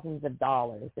mean, thousands of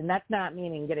dollars, and that's not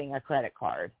meaning getting a credit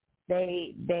card.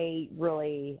 They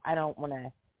really, I don't want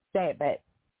to say it, but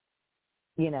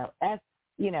the S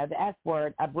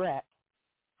word, a brick,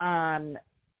 and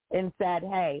said,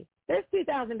 hey, there's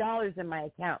 $2,000 in my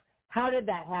account. How did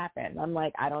that happen? I'm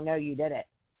like, I don't know. You did it.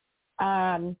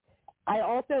 I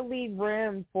also leave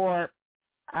room for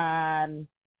the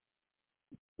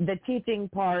teaching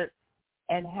part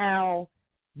and how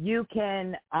you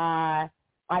can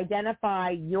identify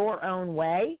your own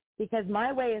way, because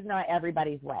my way is not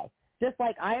everybody's way. Just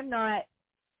like I am not,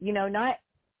 not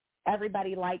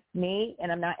everybody likes me,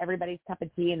 and I'm not everybody's cup of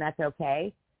tea, and that's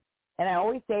okay. And I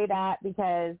always say that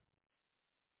because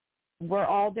we're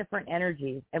all different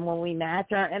energies, and when we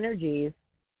match our energies,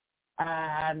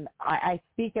 I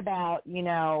speak about,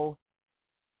 I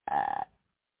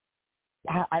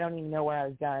don't even know where I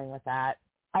was going with that.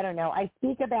 I don't know. I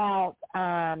speak about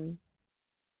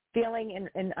feeling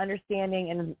and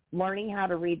understanding and learning how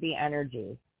to read the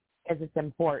energy, because it's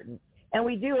important. And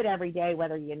we do it every day,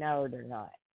 whether you know it or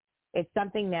not. It's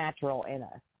something natural in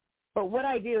us. But what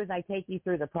I do is I take you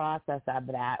through the process of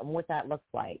that and what that looks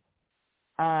like.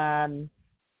 I've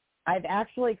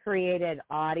actually created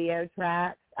audio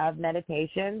tracks of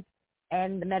meditations,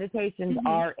 and the meditations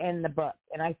are in the book.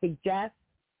 And I suggest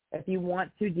if you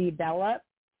want to develop,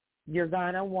 you're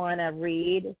going to want to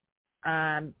read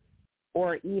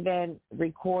or even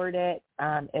record it.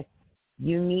 If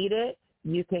you need it,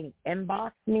 you can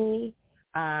inbox me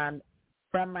from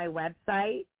my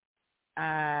website.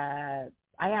 I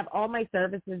have all my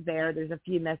services there. There's a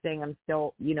few missing. I'm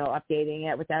still,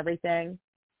 updating it with everything.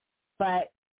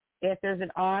 But if there's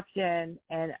an option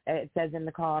and it says in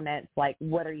the comments, like,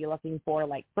 what are you looking for?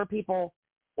 Like for people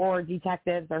or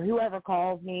detectives or whoever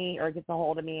calls me or gets a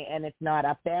hold of me and it's not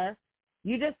up there,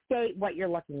 you just state what you're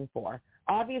looking for.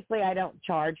 Obviously, I don't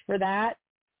charge for that,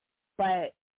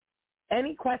 but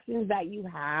any questions that you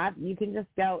have, you can just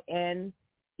go in,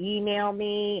 email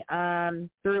me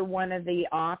through one of the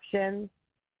options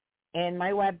in my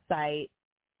website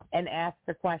and ask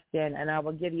the question, and I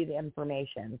will give you the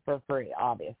information for free,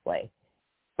 obviously.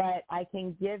 But I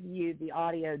can give you the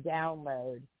audio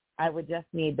download. I would just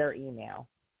need their email.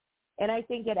 And I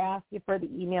think it asks you for the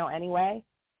email anyway,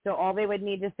 so all they would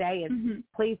need to say is,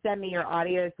 please send me your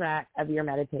audio track of your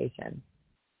meditation.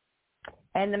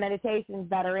 And the meditations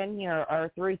that are in here are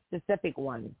 3 specific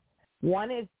ones. One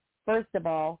is, first of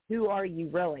all, who are you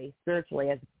really spiritually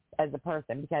as a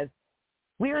person? Because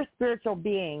we are spiritual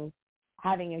beings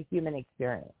having a human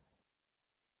experience.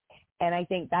 And I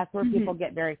think that's where people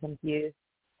get very confused.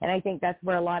 And I think that's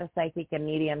where a lot of psychic and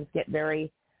mediums get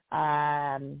very,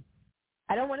 I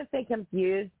don't want to say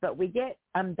confused, but we get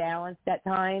unbalanced at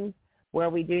times where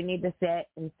we do need to sit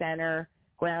and center,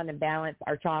 ground, and balance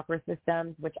our chakra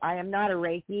systems, which I am not a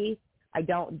Reiki. I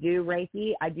don't do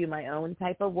Reiki. I do my own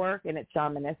type of work, and it's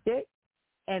shamanistic.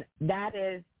 And that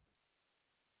is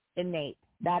innate.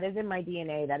 That is in my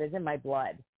DNA. That is in my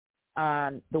blood.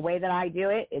 The way that I do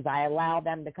it is I allow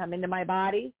them to come into my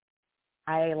body,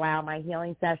 I allow my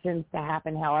healing sessions to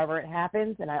happen however it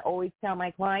happens, and I always tell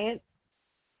my clients,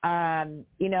 and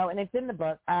it's in the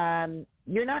book,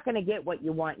 you're not going to get what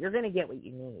you want. You're going to get what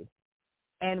you need.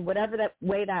 And whatever that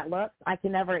way that looks, I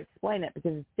can never explain it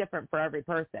because it's different for every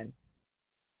person.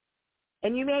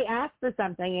 And you may ask for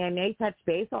something and may touch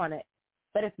base on it,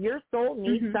 but if your soul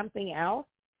needs something else,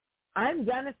 I'm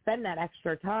going to spend that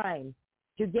extra time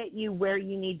to get you where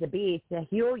you need to be to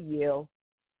heal you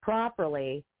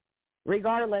properly,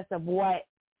 regardless of what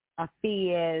a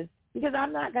fee is, because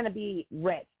I'm not going to be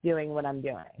rich doing what I'm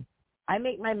doing. I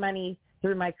make my money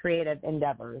through my creative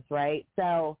endeavors, right?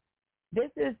 So this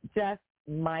is just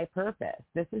my purpose.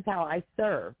 This is how I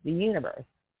serve the universe,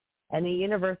 and the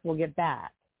universe will give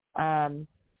back.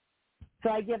 So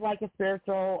I give like a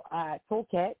spiritual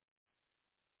toolkit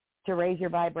to raise your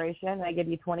vibration. I give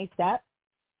you 20 steps.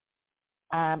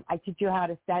 I teach you how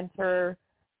to center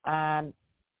and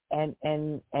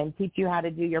teach you how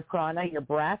to do your prana, your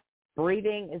breath.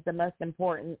 Breathing is the most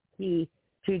important key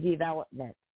to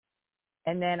development.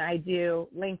 And then I do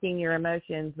linking your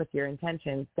emotions with your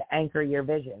intentions to anchor your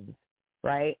visions,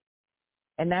 right?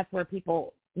 And that's where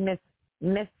people miss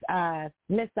that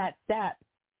step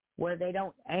where they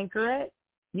don't anchor it.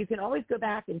 You can always go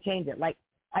back and change it. Like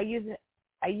I use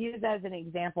as an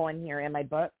example in here in my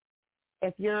book.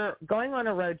 If you're going on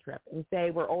a road trip and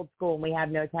say we're old school and we have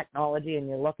no technology and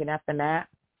you're looking at the map,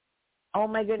 oh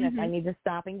my goodness, I need to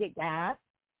stop and get gas,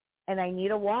 and I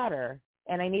need a water,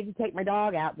 and I need to take my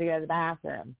dog out to go to the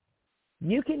bathroom.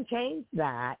 You can change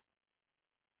that,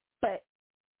 but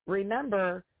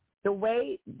remember, the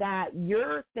way that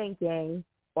you're thinking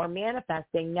or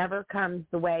manifesting never comes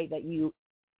the way that you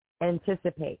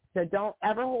anticipate. So don't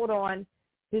ever hold on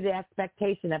to the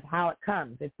expectation of how it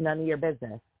comes. It's none of your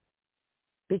business.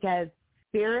 Because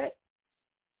spirit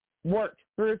works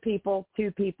through people,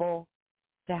 to people,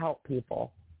 to help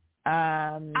people.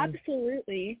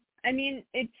 Absolutely. I mean,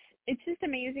 it's just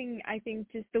amazing, I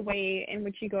think, just the way in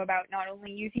which you go about not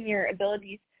only using your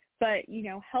abilities, but,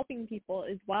 helping people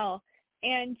as well.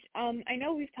 And I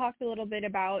know we've talked a little bit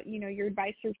about, your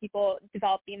advice for people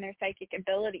developing their psychic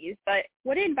abilities, but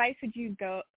what advice would you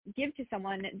give to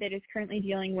someone that is currently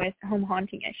dealing with home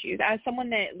haunting issues? As someone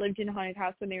that lived in a haunted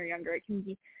house when they were younger, it can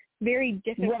be very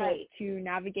difficult to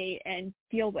navigate and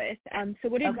deal with. So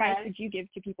what advice would you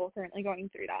give to people currently going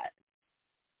through that?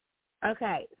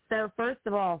 Okay. So first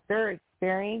of all, if they're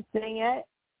experiencing it,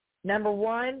 number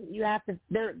one, you have to,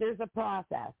 there's a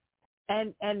process.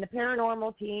 And the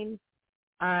paranormal teams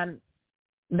that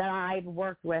I've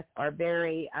worked with are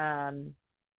very,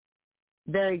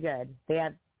 very good. They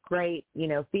have great,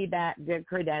 feedback, good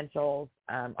credentials.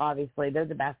 Obviously, they're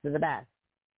the best of the best.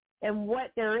 And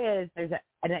what there's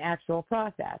an actual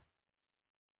process.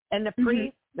 And the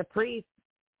priests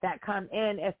that come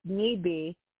in, if need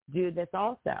be, do this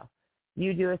also.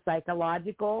 You do a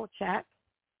psychological check.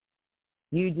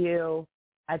 You do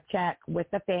a check with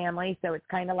the family. So it's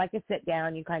kind of like a sit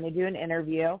down. You kind of do an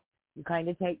interview. You kind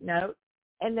of take notes.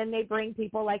 And then they bring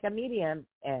people like a medium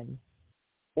in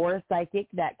or a psychic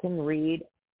that can read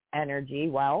energy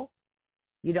well.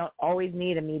 You don't always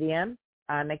need a medium.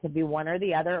 It could be one or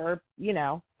the other or,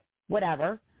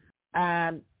 whatever.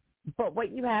 But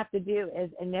what you have to do is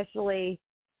initially,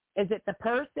 is it the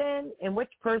person and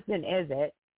which person is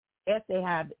it, if they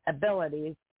have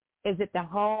abilities? Is it the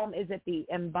home? Is it the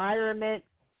environment?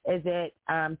 Is it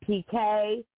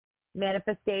PK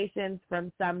manifestations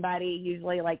from somebody,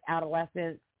 usually like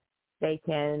adolescents? They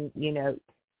can,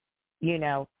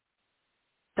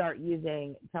 start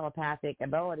using telepathic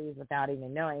abilities without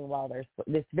even knowing. Well, there's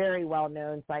this very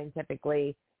well-known,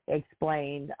 scientifically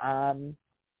explained.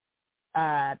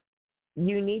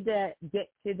 You need to get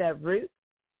to the root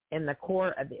and the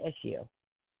core of the issue.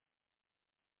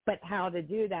 But how to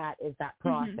do that is that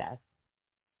process.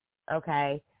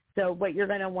 Okay? So what you're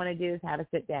going to want to do is have a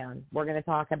sit down. We're going to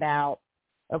talk about,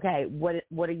 okay,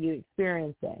 what are you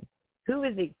experiencing? Who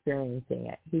is experiencing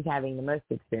it? Who's having the most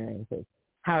experiences?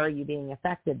 How are you being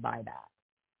affected by that?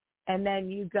 And then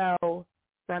you go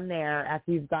from there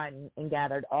after you've gotten and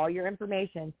gathered all your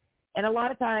information. And a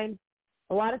lot of times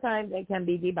it can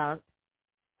be debunked,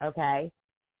 okay?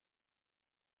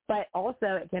 But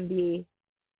also it can be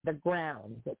the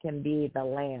grounds. It can be the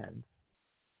land.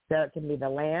 So it can be the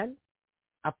land,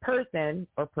 a person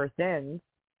or persons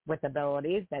with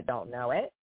abilities that don't know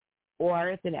it, or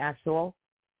it's an actual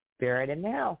spirit in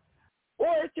the house. Or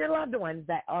it's your loved ones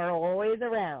that are always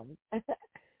around.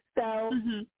 So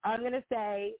I'm going to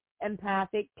say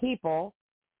empathic people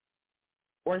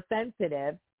or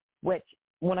sensitive, which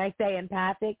when I say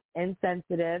empathic and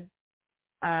sensitive,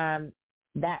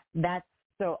 that's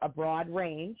so a broad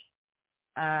range.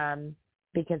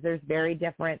 because there's very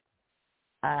different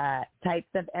types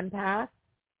of empaths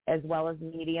as well as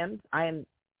mediums. I am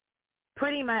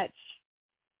pretty much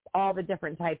all the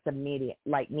different types of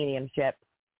mediumship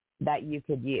that you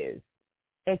could use.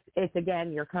 It's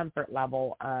again your comfort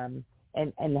level and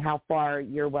how far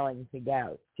you're willing to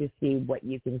go to see what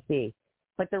you can see.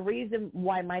 But the reason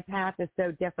why my path is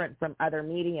so different from other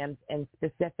mediums in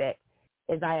specific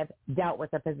is I have dealt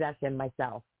with a possession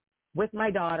myself, with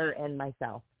my daughter and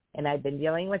myself, and I've been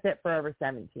dealing with it for over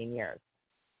 17 years.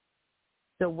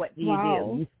 So what do you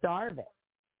do? You starve it.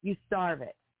 You starve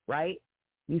it, right?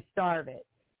 You starve it.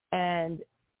 And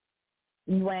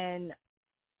when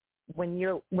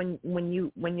you're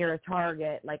a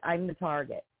target, like I'm the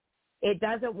target, it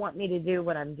doesn't want me to do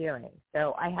what I'm doing.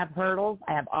 So I have hurdles,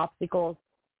 I have obstacles.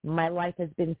 My life has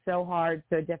been so hard,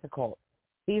 so difficult.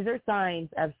 These are signs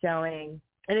of showing,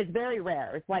 and it's very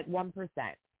rare. It's like 1%,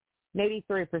 maybe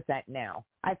 3% now.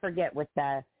 I forget what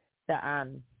the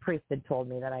priest had told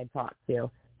me that I talked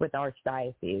to with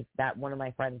Archdiocese that one of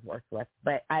my friends works with.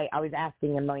 But I was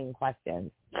asking a million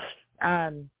questions.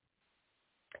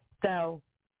 So,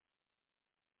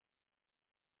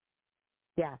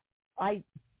 yeah, I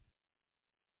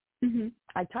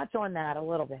touch on that a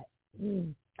little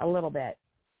bit.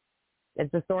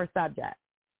 It's a sore subject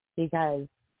because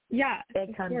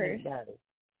it comes and it goes.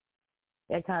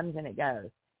 It comes and it goes.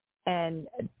 And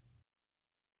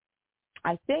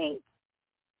I think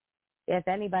if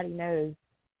anybody knows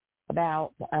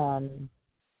about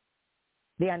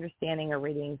the understanding or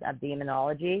readings of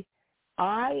demonology,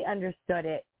 I understood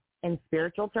it in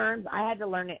spiritual terms. I had to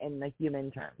learn it in the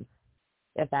human terms,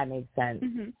 if that makes sense.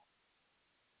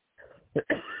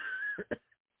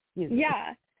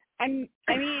 Yeah. I mean,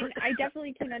 I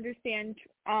definitely can understand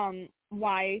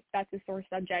why that's a sore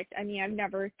subject. I mean, I've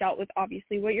never dealt with,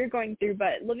 obviously, what you're going through,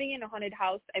 but living in a haunted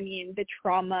house, I mean, the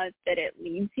trauma that it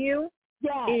leaves you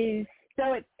is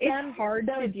it's hard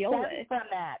to deal with. From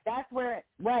that. That's where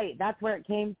it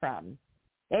came from.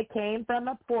 It came from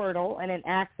a portal and an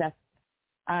access,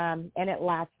 and it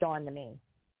latched on to me.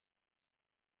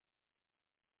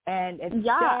 And it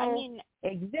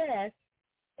exists.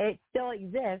 It still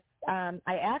exists. I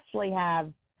actually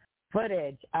have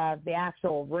footage of the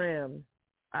actual room.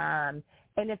 And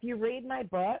if you read my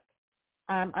book,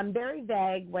 I'm very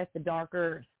vague with the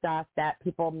darker stuff that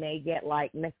people may get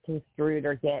like misconstrued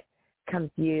or get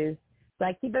confused. So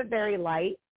I keep it very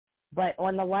light. But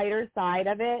on the lighter side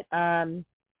of it,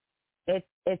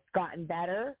 it's gotten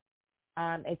better.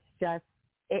 It's just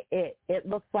it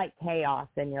looks like chaos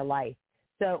in your life.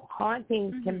 So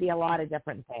hauntings can be a lot of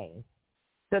different things.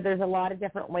 So there's a lot of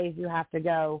different ways you have to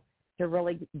go to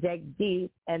really dig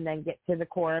deep and then get to the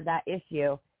core of that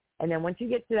issue. And then once you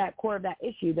get to that core of that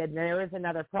issue, then there is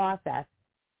another process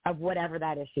of whatever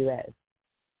that issue is.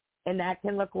 And that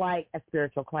can look like a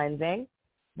spiritual cleansing,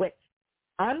 which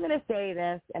I'm going to say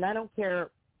this, and I don't care,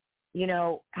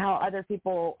 how other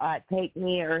people take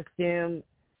me or assume.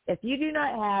 If you do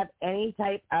not have any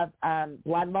type of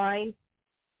bloodline,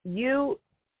 you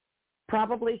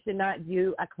probably should not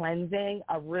do a cleansing,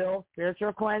 a real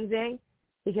spiritual cleansing,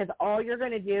 because all you're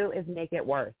going to do is make it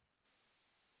worse.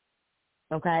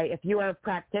 Okay? If you are a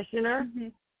practitioner,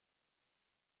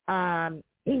 I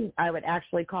would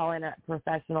actually call in a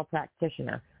professional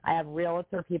practitioner. I have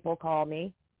realtor people call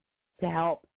me to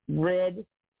help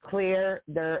clear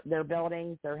their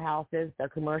buildings, their houses, their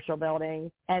commercial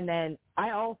buildings. And then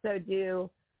I also do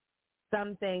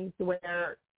some things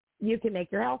where you can make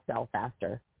your house sell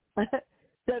faster.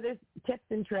 So there's tips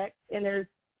and tricks, and there's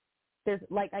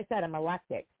like I said, I'm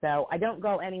eclectic, so I don't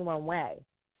go any one way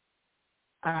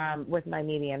with my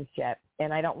mediumship.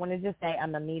 And I don't want to just say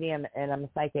I'm a medium and I'm a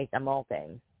psychic. I'm all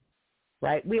things,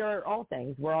 right? We are all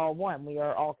things. We're all one. We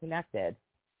are all connected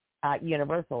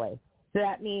universally. So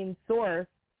that means Source,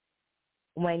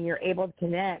 when you're able to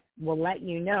connect, will let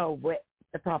you know what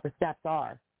the proper steps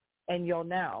are, and you'll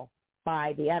know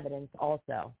by the evidence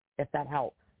also, if that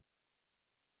helps.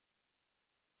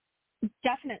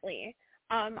 Definitely.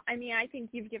 I mean, I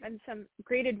think you've given some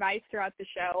great advice throughout the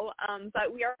show,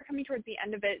 but we are coming towards the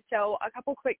end of it. So a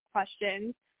couple quick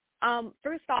questions.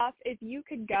 First off, if you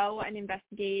could go and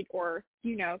investigate or,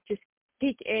 just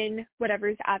take in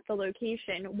whatever's at the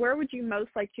location, where would you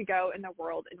most like to go in the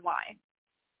world and why?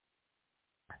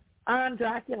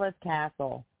 Dracula's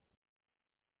castle.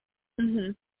 Yeah,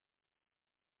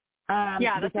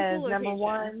 that's because a cool number location.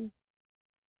 one,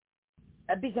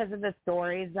 because of the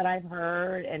stories that I've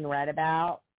heard and read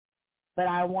about, but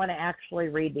I want to actually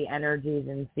read the energies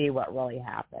and see what really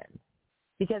happened.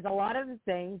 Because a lot of the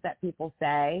things that people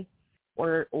say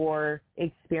or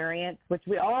experience, which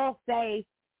we all say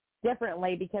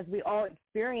differently because we all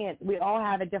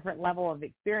have a different level of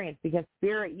experience because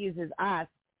spirit uses us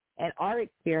and our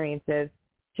experiences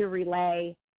to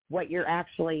relay what you're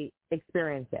actually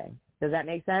experiencing. Does that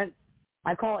make sense?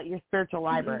 I call it your spiritual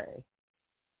library.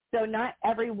 So not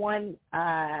everyone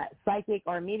psychic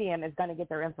or medium is going to get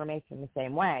their information the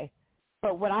same way.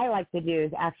 But what I like to do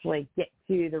is actually get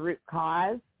to the root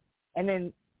cause. And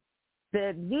then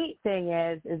the neat thing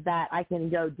is that I can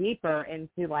go deeper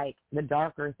into, like, the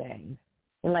darker things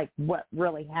and, like, what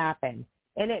really happened.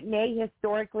 And it may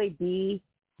historically be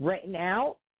written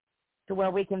out to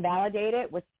where we can validate it,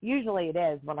 which usually it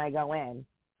is when I go in.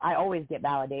 I always get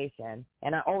validation,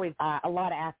 and I always a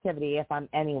lot of activity if I'm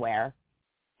anywhere.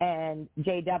 And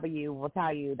JW will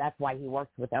tell you that's why he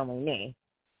works with only me.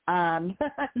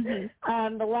 The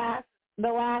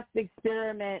last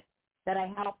experiment that I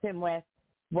helped him with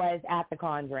was at the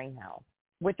Conjuring House,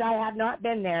 which I have not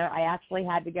been there. I actually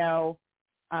had to go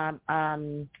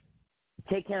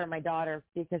take care of my daughter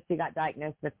because she got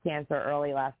diagnosed with cancer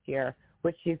early last year,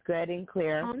 which she's good and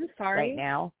clear right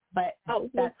now. But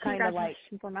that's kind of like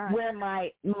where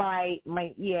my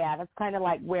that's kind of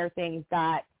like where things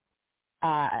got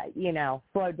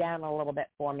slowed down a little bit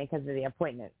for me because of the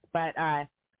appointments. But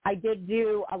I did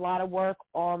do a lot of work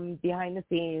on behind the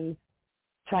scenes,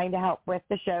 trying to help with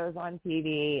the shows on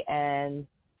TV, and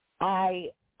I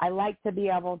like to be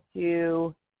able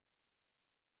to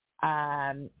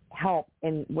help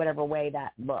in whatever way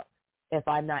that looks. If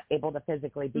I'm not able to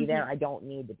physically be there, I don't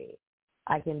need to be.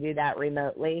 I can do that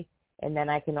remotely, and then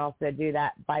I can also do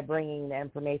that by bringing the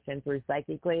information through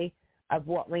psychically of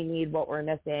what we need, what we're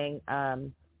missing.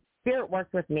 Spirit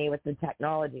works with me with the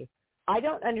technology. I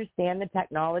don't understand the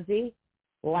technology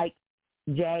like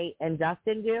Jay and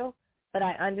Justin do, but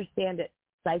I understand it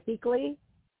psychically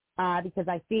because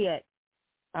I see it.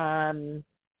 I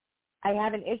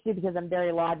have an issue because I'm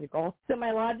very logical. So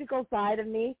my logical side of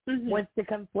me wants to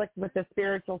conflict with the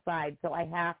spiritual side. So I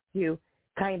have to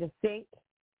kind of sync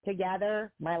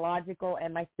together my logical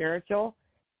and my spiritual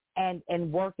and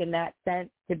work in that sense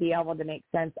to be able to make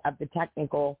sense of the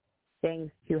technical things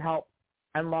to help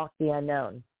unlock the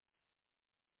unknown.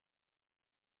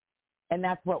 And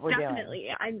that's what we're Definitely.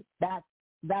 doing. That's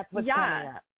what's coming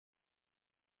up.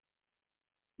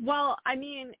 Well, I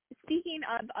mean, speaking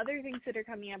of other things that are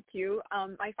coming up too,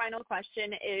 my final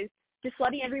question is just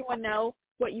letting everyone know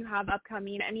what you have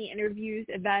upcoming, any interviews,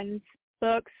 events,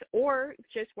 books, or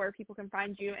just where people can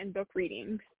find you and book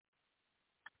readings.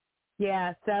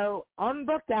 Yeah, so I'm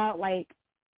booked out like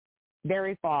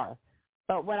very far.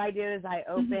 But what I do is I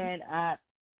open up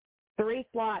 3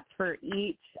 slots for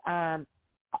each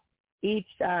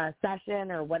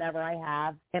session or whatever I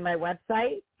have in my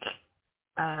website.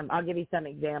 I'll give you some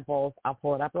examples. I'll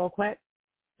pull it up real quick.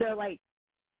 So, like,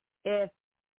 if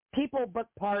people book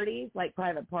parties, like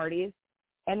private parties,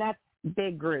 and that's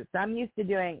big groups. I'm used to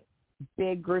doing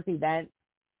big group events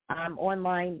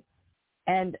online,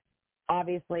 and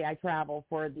obviously I travel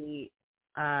for the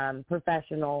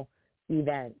professional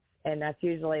events, and that's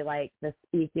usually like the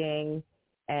speaking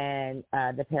and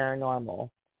the paranormal.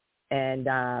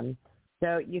 And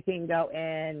so you can go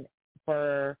in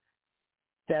for,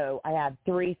 so I have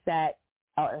 3 set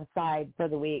aside for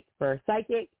the week for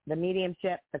psychic, the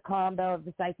mediumship, the combo of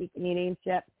the psychic and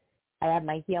mediumship. I have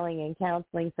my healing and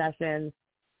counseling sessions,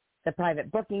 the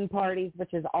private booking parties,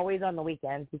 which is always on the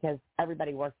weekends because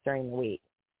everybody works during the week.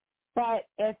 But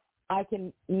if I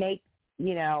can make,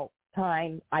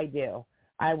 time, I do.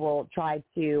 I will try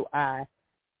to,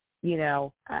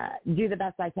 do the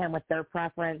best I can with their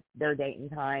preference, their date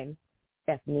and time,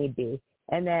 if need be.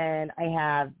 And then I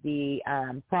have the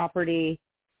property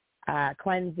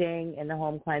cleansing and the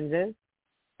home cleanses.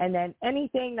 And then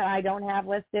anything that I don't have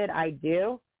listed, I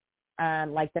do,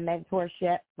 like the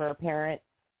mentorship for parents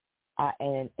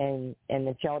and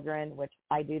the children, which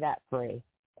I do that free,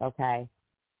 okay?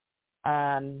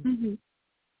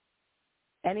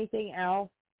 Anything else,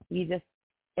 if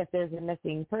there's a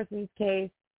missing persons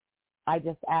case, I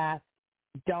just ask,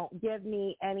 don't give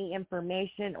me any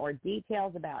information or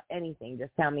details about anything.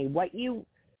 Just tell me what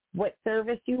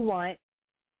service you want,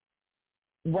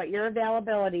 what your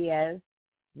availability is,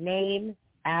 name,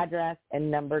 address,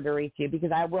 and number to reach you,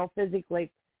 because I will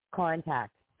physically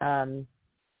contact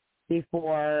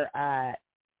before,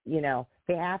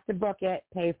 they have to book it,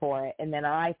 pay for it, and then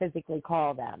I physically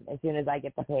call them as soon as I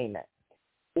get the payment,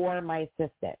 or my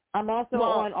assistant. I'm also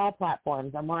on all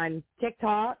platforms. I'm on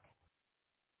TikTok,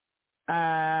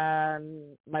 my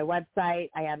website,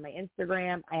 I have my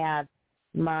Instagram, I have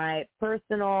my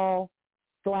personal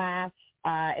 /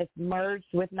 it's merged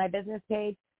with my business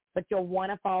page, but you'll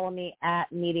want to follow me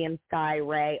at Medium Sky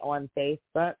Raye on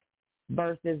Facebook.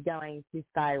 versus going to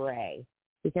Sky Raye,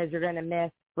 because you're going to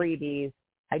miss freebies.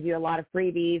 I do a lot of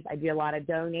freebies. I do a lot of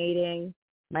donating.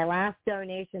 My last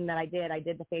donation that I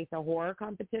did the Face of Horror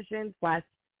competition /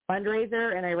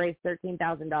 fundraiser, and I raised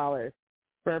 $13,000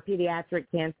 for pediatric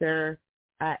cancer,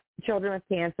 children with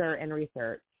cancer, and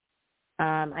research.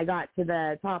 I got to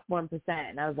the top 1%,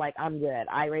 and I was like, I'm good.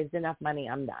 I raised enough money.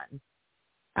 I'm done.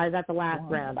 I was at the last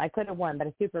round. I could have won, but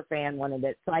a super fan wanted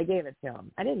it, so I gave it to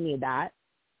him. I didn't need that.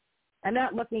 I'm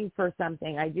not looking for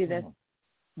something. I do this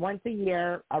once a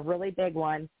year, a really big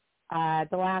one.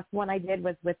 The last one I did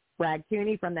was with Brad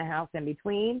Cooney from The House in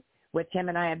Between, which him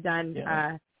and I have done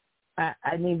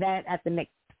an event at the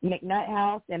McNutt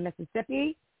House in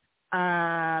Mississippi.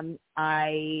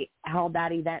 I held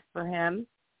that event for him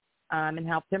and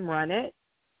helped him run it.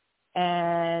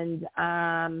 And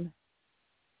I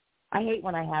hate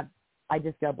when I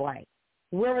just go blank.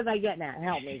 Where was I getting at?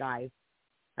 Help me, guys.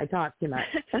 I talk too much.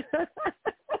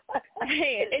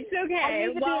 Hey, it's okay.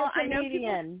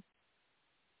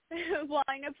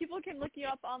 I know people can look you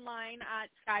up online at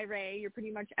Sky Raye. You're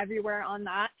pretty much everywhere on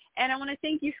that. And I want to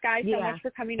thank you, Sky, so much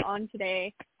for coming on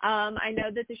today. I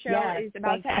know that the show is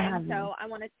about to end, so I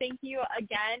want to thank you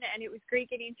again, and it was great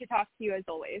getting to talk to you as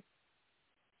always.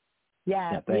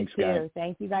 Yeah, thanks, me too. Guys.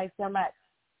 Thank you guys so much.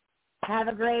 Have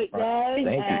a great day.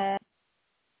 Thank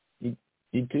you.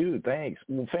 You too. Thanks.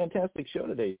 Well, fantastic show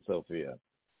today, Sophia.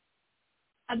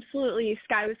 Absolutely.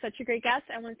 Sky was such a great guest.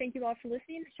 I want to thank you all for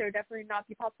listening. The show definitely would not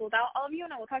be possible without all of you,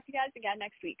 and I will talk to you guys again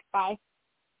next week. Bye.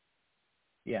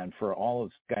 Yeah, and for all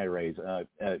of Sky Raye's,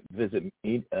 visit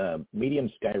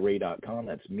mediumskyraye.com.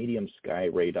 That's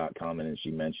mediumskyraye.com, and as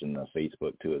she mentioned,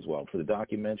 Facebook too as well for the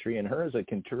documentary. And her as a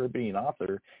contributing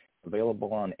author,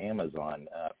 available on Amazon.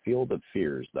 Field of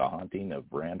Fears: The Haunting of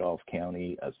Randolph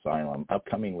County Asylum.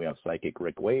 Upcoming, we have Psychic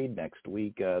Rick Wade next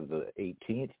week, the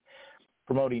 18th.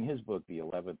 Promoting his book, The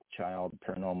 11th Child,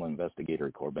 paranormal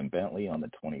investigator Corbin Bentley on the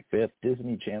 25th.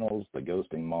 Disney Channel's The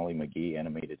Ghost and Molly McGee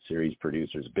animated series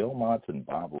producers Bill Motz and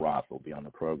Bob Roth will be on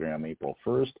the program April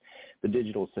 1st. The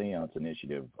Digital Seance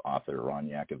Initiative author Ron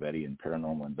Iacovetti and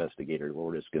paranormal investigator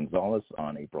Lourdes Gonzalez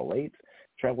on April 8th.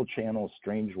 Travel Channel's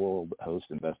Strange World host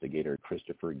investigator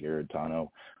Christopher Garitano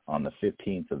on the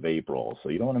 15th of April. So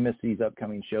you don't want to miss these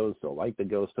upcoming shows. So like the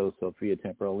Ghost host Sophia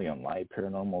Temporelli on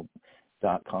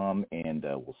liveparanormal.com, and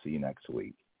we'll see you next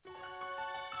week.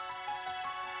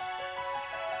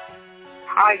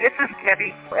 Hi, this is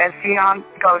Debbie at Xenon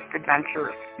Ghost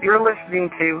Adventures. You're listening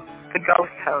to The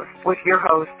Ghost Host with your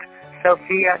host,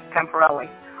 Sophia Temporelli,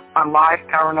 on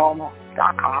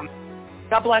liveparanormal.com.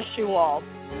 God bless you all.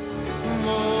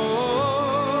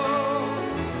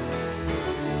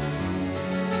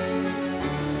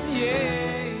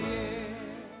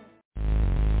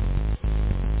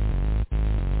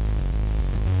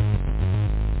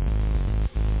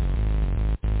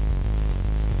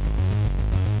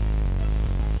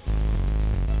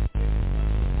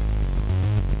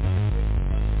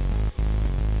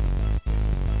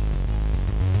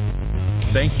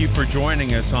 Thank you for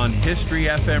joining us on History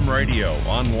FM Radio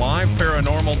on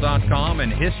liveparanormal.com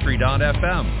and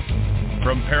history.fm.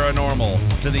 From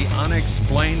paranormal to the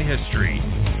unexplained history,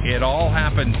 it all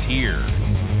happens here.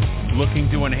 Looking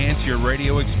to enhance your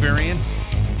radio experience?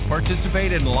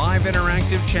 Participate in live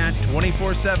interactive chat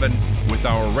 24/7 with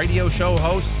our radio show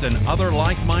hosts and other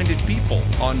like-minded people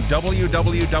on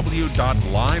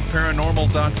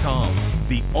www.liveparanormal.com,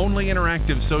 the only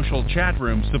interactive social chat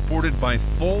room supported by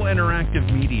full interactive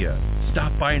media.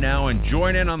 Stop by now and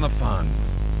join in on the fun.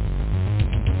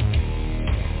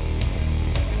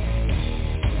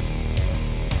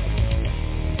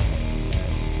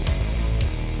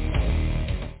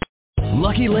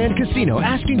 Lucky Land Casino,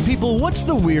 asking people, what's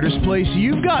the weirdest place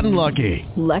you've gotten lucky?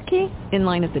 Lucky? In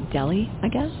line at the deli, I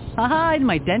guess? Aha, in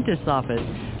my dentist's office.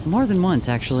 More than once,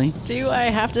 actually. Do I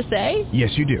have to say?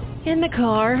 Yes, you do. In the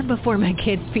car before my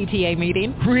kids' PTA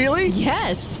meeting. Really?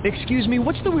 Yes. Excuse me,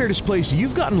 what's the weirdest place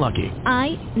you've gotten lucky?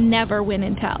 I never win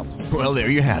and tell. Well, there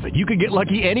you have it. You can get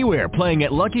lucky anywhere, playing at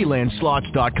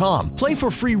LuckyLandSlots.com. Play for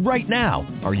free right now.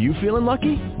 Are you feeling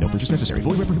lucky? No purchase necessary.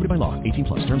 Void where prohibited by law.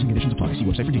 18+. Terms and conditions apply. See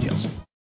website for details.